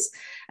spaces.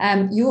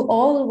 You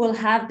all will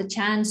have the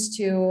chance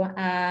to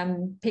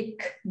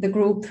pick the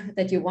group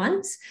that you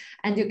want,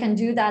 and you can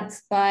do that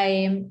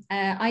by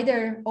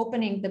either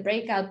opening the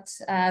breakout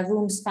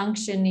rooms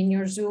function in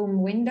your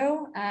Zoom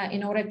window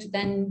in order to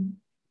then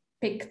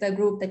pick the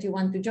group that you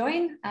want to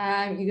join.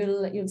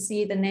 You'll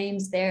see the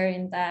names there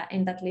in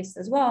that list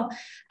as well.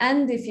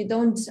 And if you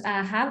don't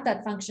have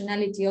that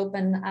functionality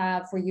open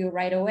for you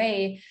right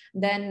away,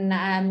 then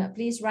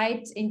please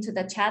write into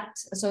the chat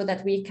so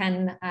that we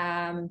can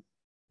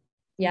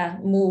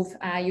move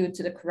you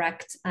to the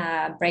correct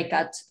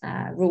breakout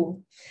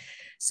room.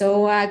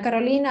 So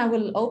Carolina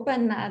will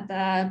open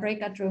the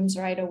breakout rooms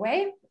right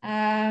away.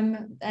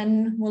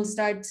 And we'll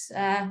start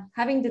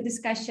having the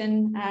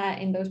discussion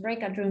in those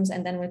breakout rooms,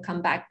 and then we'll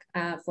come back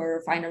for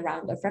a final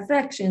round of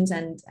reflections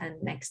and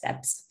next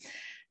steps.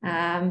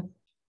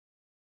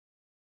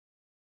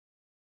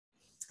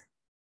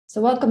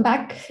 So welcome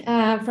back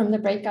from the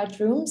breakout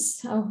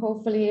rooms.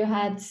 Hopefully you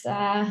had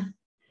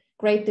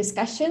great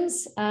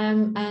discussions,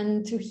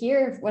 and to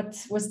hear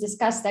what was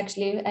discussed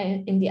actually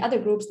in the other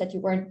groups that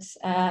you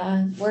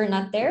were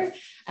not there.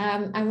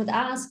 I would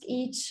ask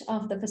each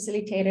of the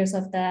facilitators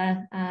of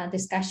the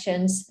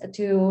discussions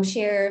to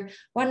share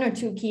 1 or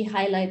 2 key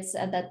highlights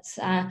that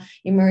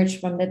emerged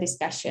from the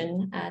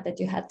discussion that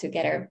you had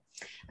together.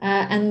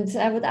 And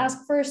I would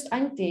ask first,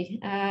 Antti,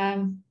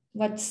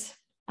 what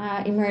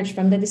emerged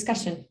from the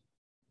discussion?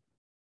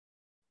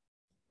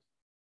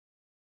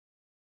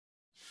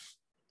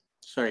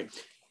 Sorry.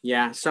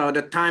 Yeah, so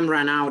the time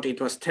ran out.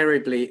 It was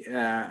terribly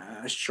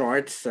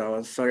short,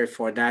 so sorry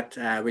for that.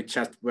 We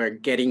just were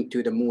getting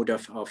to the mood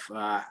of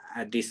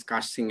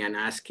discussing and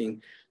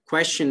asking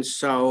questions.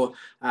 So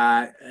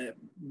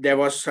there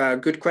was a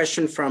good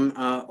question from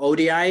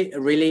ODI,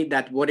 really,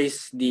 that what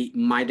is the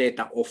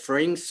MyData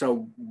offering?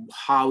 So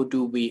how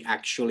do we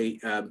actually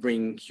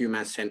bring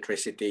human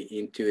centricity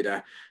into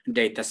the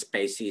data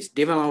spaces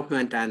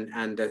development?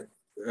 And the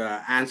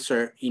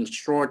answer in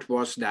short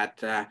was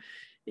that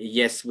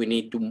yes, we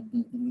need to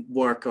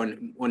work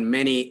on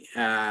many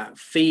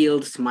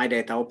fields.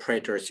 MyData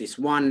operators is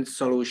one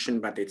solution,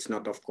 but it's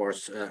not, of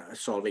course,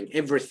 solving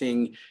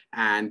everything.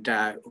 And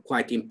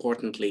quite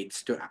importantly,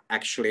 it's to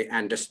actually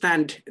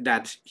understand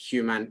that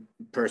human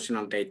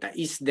personal data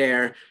is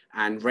there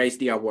and raise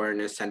the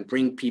awareness and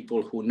bring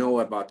people who know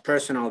about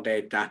personal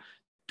data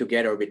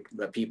together with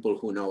the people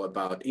who know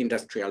about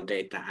industrial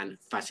data and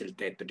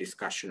facilitate the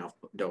discussion of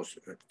those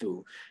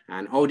 2.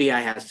 And ODI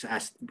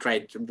has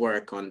great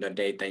work on the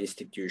data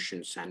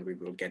institutions, and we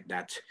will get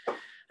that.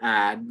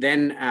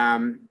 Then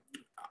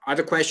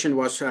other question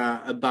was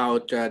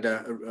about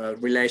the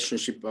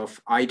relationship of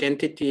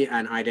identity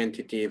and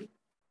identity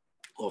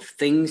of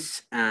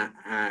things,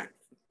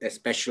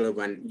 especially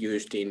when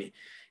used in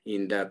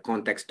the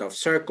context of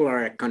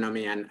circular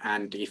economy,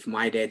 and if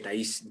MyData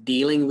is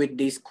dealing with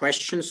these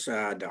questions,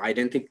 the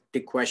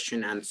identity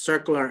question and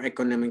circular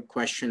economic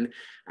question.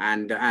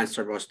 And the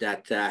answer was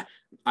that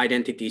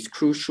identity is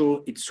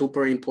crucial. It's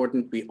super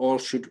important. We all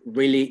should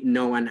really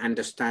know and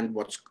understand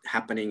what's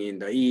happening in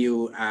the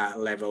EU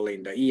level,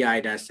 in the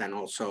eIDAS, and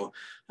also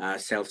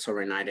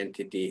self-sovereign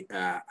identity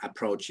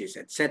approaches,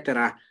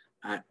 etc.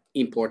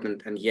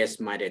 Important, and yes,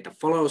 MyData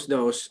follows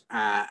those.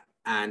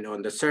 And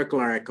on the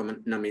circular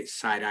economy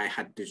side, I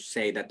had to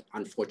say that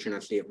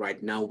unfortunately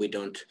right now we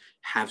don't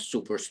have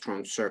super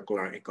strong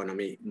circular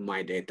economy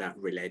MyData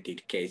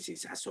related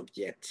cases as of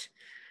yet.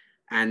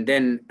 And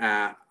then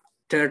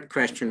third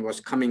question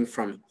was coming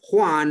from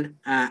Juan,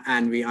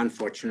 and we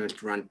unfortunately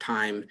run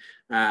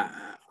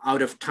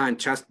out of time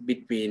just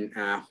between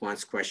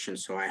Juan's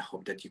questions. So I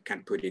hope that you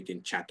can put it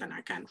in chat and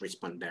I can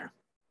respond there.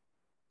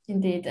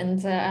 Indeed,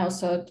 and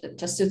also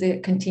just to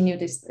continue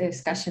these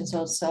discussions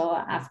also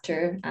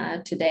after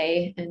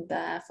today in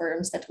the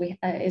forums that we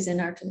is in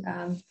our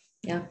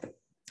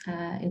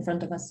in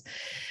front of us.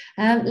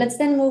 Let's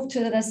then move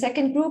to the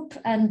second group.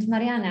 And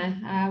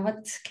Marianne,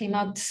 what came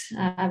out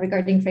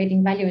regarding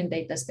creating value in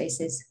data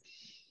spaces?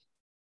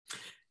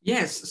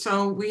 Yes,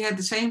 so we had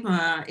the same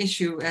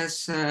issue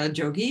as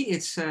Jogi.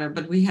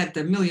 But we had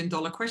the $1 million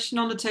question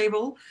on the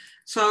table.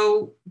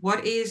 So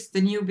what is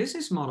the new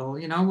business model?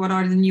 You know, what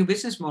are the new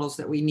business models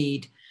that we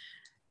need?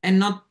 And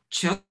not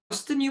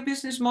just the new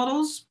business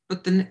models,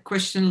 but the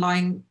question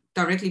lying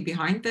directly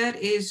behind that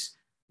is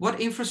what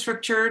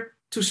infrastructure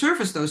to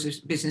service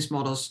those business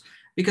models?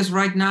 Because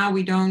right now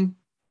we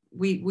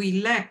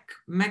lack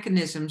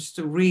mechanisms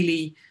to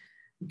really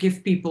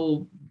give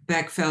people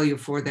back value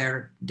for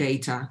their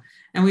data.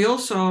 And we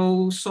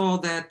also saw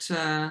that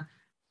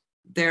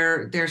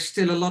there's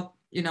still a lot.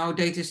 You know,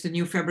 data is the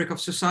new fabric of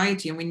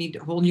society and we need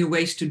whole new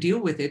ways to deal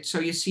with it.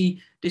 So you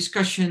see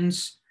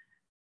discussions,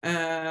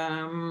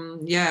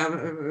 going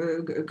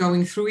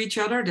through each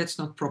other. That's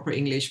not proper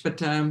English, but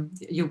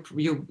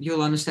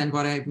you'll understand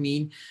what I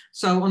mean.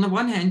 So on the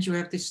one hand, you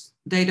have these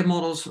data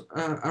models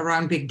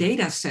around big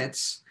data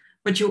sets,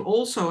 but you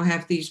also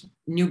have these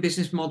new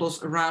business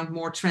models around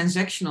more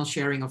transactional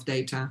sharing of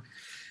data.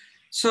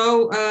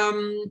 So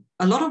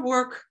a lot of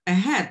work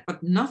ahead,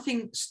 but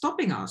nothing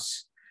stopping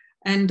us.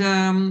 And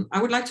I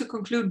would like to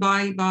conclude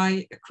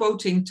by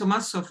quoting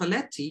Tommaso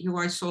Falletti, who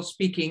I saw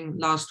speaking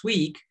last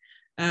week,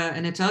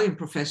 an Italian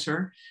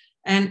professor.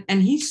 And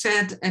he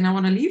said, and I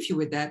want to leave you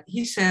with that,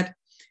 he said,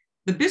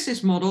 the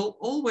business model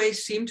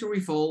always seemed to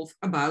revolve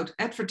around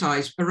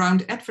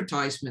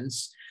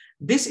advertisements.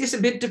 This is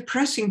a bit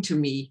depressing to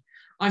me.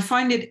 I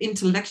find it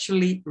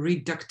intellectually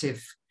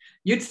reductive.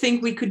 You'd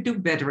think we could do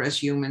better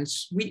as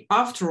humans.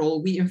 After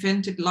all, we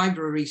invented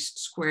libraries,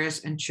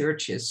 squares, and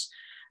churches.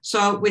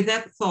 So with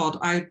that thought,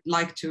 I'd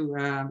like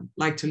to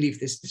leave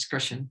this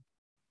discussion.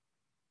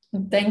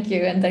 Thank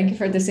you, and thank you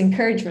for this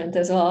encouragement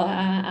as well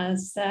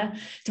as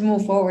to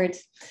move forward.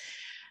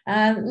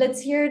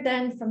 Let's hear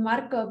then from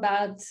Marco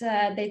about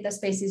Data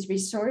Spaces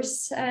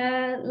Resource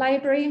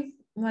Library.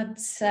 What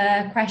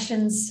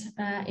questions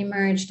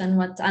emerged and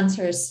what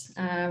answers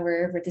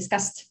were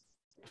discussed?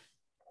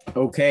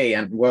 Okay,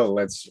 and well,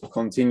 let's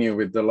continue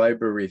with the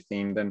library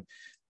theme then.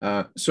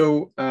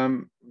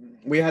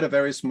 We had a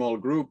very small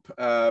group,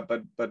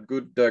 but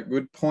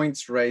good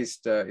points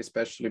raised,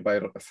 especially by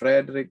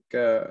Fredrik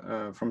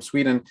from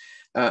Sweden.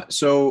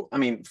 So, I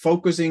mean,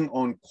 focusing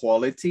on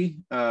quality,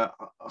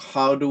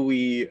 how do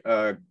we,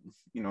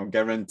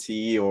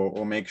 guarantee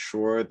or make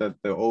sure that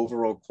the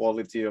overall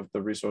quality of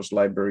the resource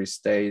library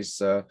stays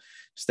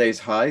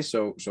high?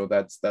 So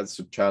that's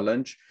a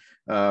challenge.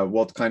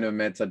 What kind of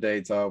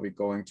metadata are we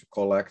going to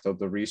collect of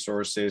the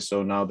resources?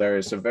 So now there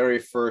is a very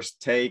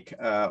first take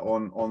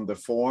on the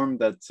form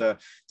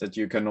that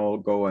you can all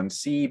go and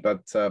see,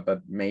 but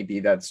maybe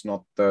that's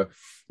not the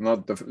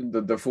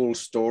full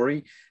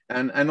story.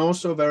 And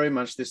also very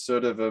much this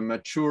sort of a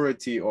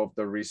maturity of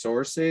the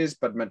resources,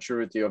 but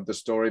maturity of the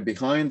story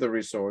behind the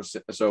resource.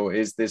 So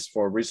is this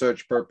for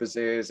research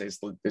purposes? Is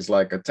this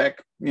like a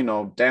tech,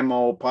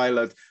 demo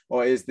pilot,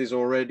 or is this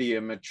already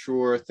a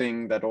mature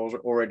thing that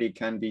already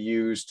can be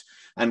used?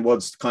 And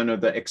what's kind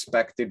of the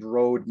expected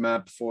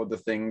roadmap for the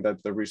thing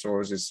that the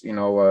resource is,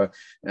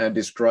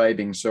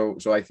 describing? So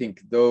I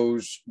think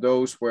those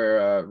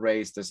were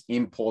raised as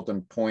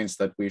important points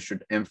that we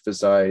should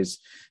emphasize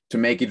to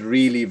make it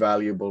really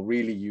valuable,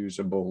 really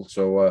usable.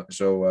 So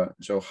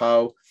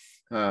how,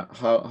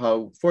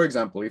 for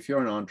example, if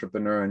you're an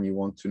entrepreneur and you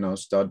want to now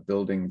start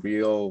building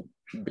real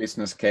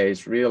business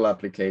case, real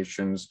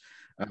applications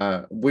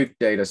with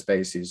data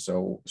spaces,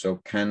 so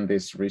can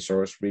this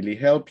resource really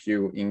help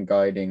you in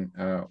guiding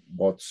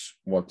what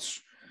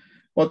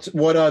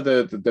are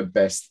the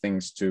best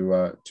things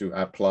to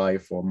apply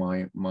for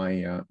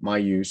my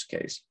use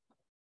case?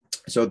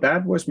 So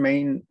that was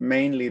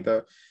mainly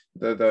the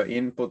the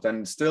input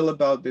and still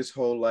about this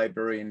whole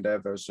library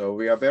endeavor. So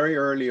we are very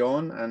early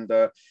on, and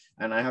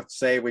I have to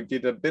say we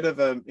did a bit of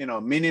a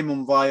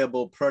minimum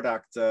viable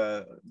product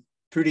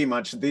pretty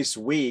much this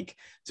week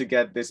to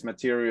get this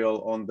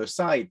material on the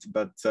site,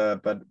 but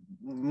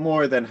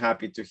more than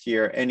happy to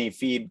hear any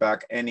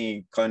feedback,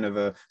 any kind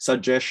of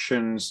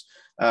suggestions.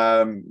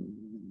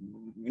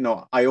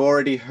 I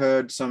already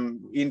heard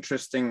some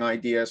interesting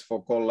ideas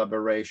for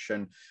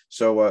collaboration,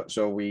 so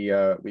we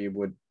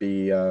would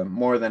be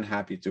more than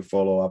happy to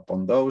follow up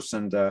on those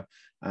and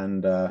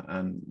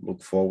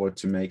look forward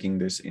to making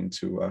this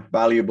into a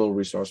valuable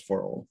resource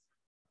for all.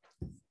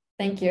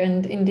 Thank you.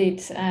 And indeed,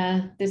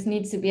 this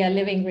needs to be a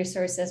living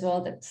resource as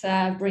well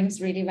that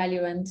brings really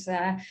value. And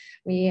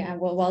we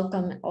will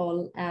welcome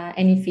all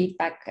any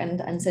feedback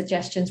and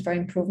suggestions for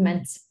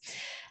improvements.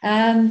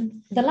 The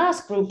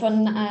last group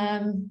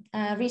on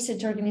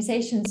research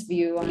organizations'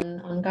 view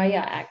on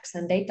Gaia-X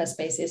and data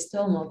spaces.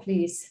 Tuomo,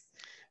 please.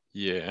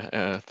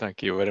 Yeah,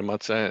 thank you very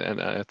much.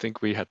 And I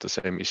think we had the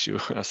same issue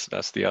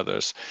as the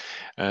others,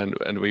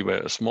 and we were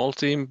a small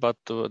team, but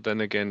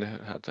then again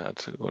had a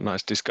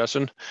nice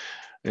discussion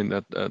in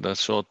that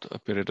short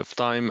period of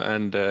time.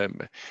 And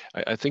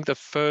I think the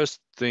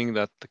first thing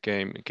that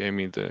came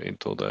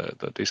into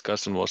the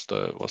discussion was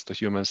the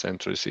human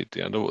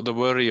centricity and the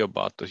worry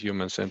about the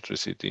human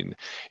centricity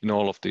in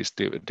all of these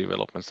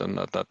developments and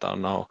that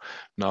are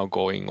now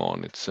going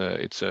on. It's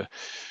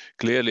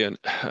clearly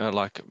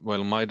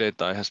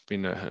MyData has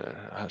been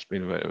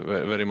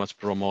very much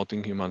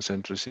promoting human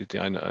centricity.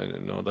 I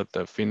know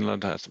that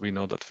Finland has been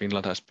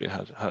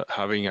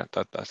having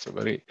that as a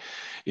very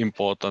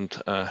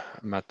important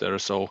matter.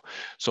 So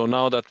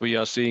now that we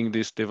are seeing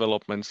these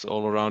developments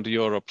all around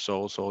Europe,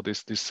 so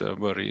this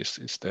worry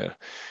is there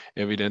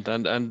evident.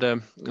 And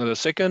the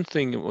second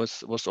thing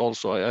was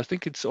also, I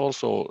think it's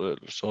also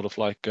sort of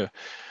like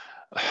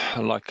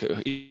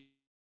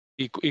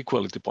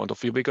equality point of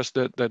view, because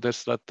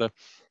there's not the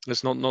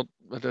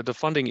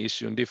funding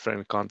issue in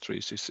different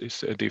countries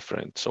is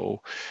different.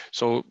 So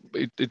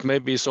it may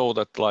be so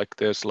that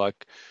there's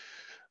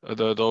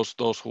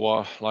those who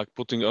are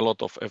putting a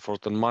lot of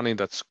effort and money,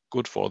 that's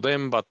good for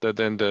them, but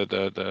then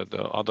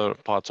the other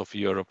parts of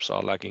Europe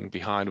are lagging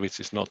behind, which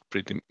is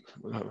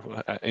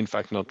in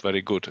fact not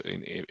very good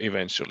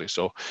eventually.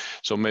 So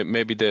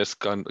maybe there's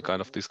kind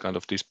of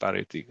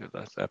disparity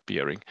that's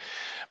appearing.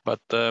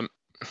 But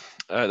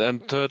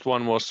and third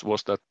one was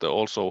that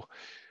also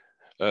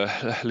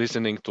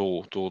listening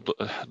to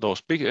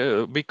those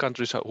big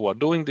countries who are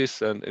doing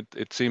this, and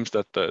it seems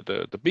that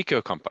the bigger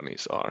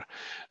companies are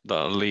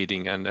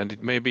leading, and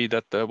it may be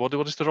that what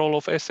is the role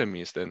of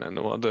SMEs then, and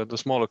the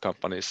smaller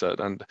companies,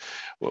 and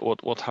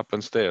what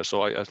happens there.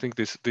 So I think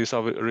these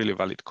are really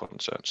valid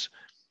concerns.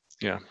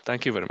 Yeah,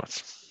 thank you very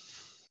much.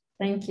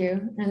 Thank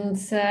you. And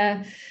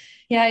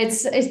yeah,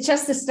 it's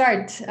just the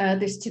start,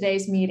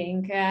 today's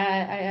meeting.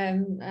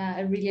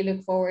 I really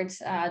look forward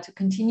to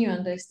continue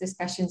on those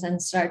discussions and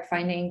start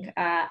finding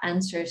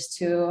answers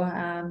to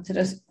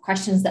those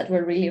questions that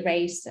were really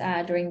raised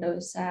during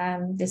those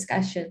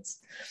discussions.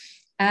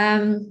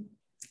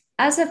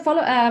 As a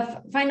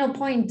final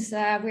point,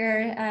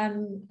 we're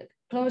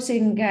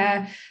closing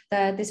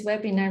this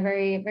webinar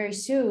very, very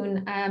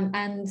soon,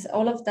 and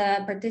all of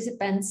the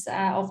participants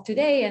of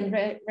today and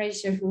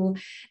registered who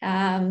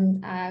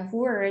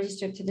are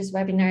registered to this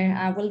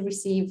webinar will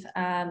receive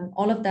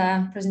all of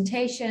the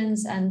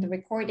presentations and the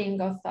recording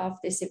of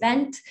this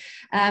event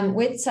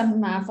with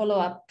some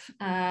follow-up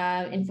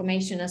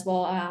information as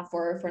well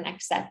for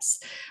next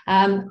steps.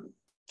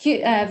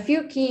 A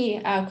few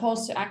key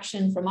calls to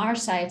action from our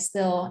side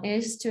still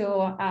is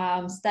to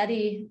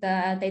study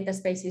the data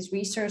spaces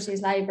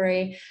resources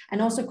library and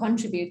also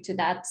contribute to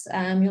that.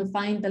 You'll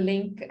find the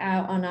link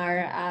on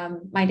our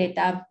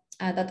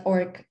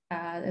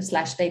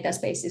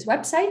mydata.org/dataspaces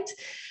website.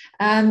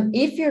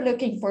 If you're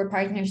looking for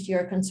partners to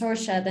your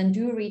consortia, then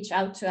do reach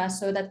out to us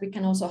so that we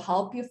can also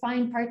help you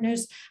find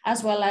partners,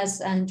 as well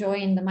as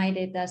join the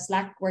MyData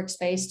Slack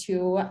workspace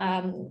to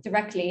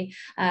directly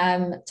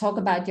talk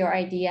about your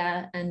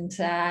idea and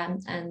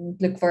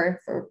look for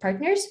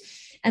partners.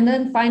 And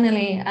then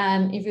finally,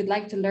 if you'd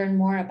like to learn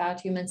more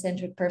about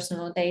human-centered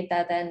personal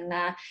data, then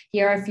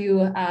here are a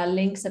few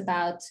links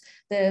about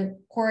the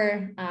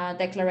core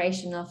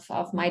declaration of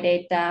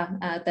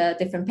MyData, the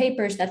different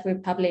papers that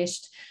we've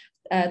published,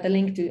 the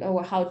link to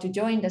how to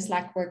join the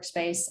Slack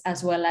workspace,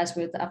 as well as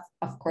with,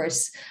 of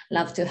course,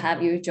 love to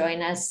have you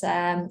join us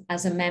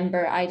as a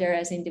member, either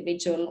as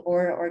individual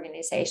or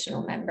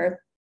organizational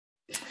member.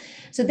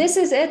 So this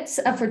is it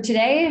for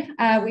today.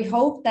 We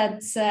hope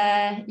that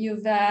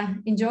you've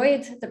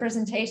enjoyed the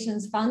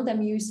presentations, found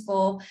them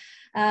useful.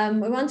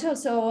 We want to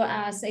also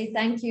say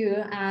thank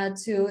you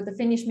to the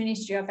Finnish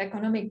Ministry of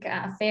Economic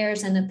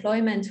Affairs and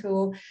Employment,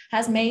 who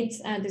has made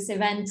this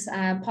event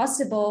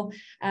possible.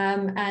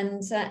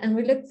 And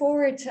we look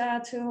forward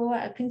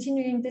to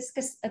continuing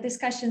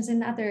discussions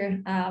in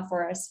other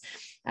forums.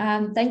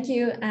 Thank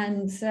you,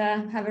 and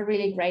have a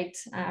really great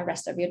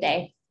rest of your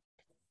day.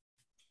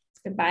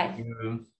 Goodbye. Thank you.